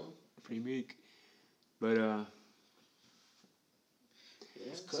Meek, bro. Free Meek. But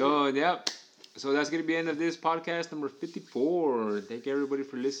Let's cut so yeah. So that's gonna be the end of this podcast number 54. Thank everybody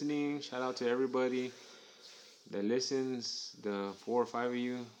for listening. Shout out to everybody that listens. The 4 or 5 of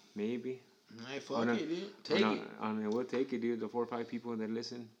you, maybe. Hey, fuck Oh, no. it, dude. Take it. We'll take it, dude. The 4 or 5 people that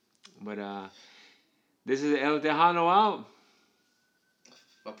listen. But this is El Tejano out.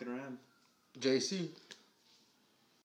 Fucking around. JC.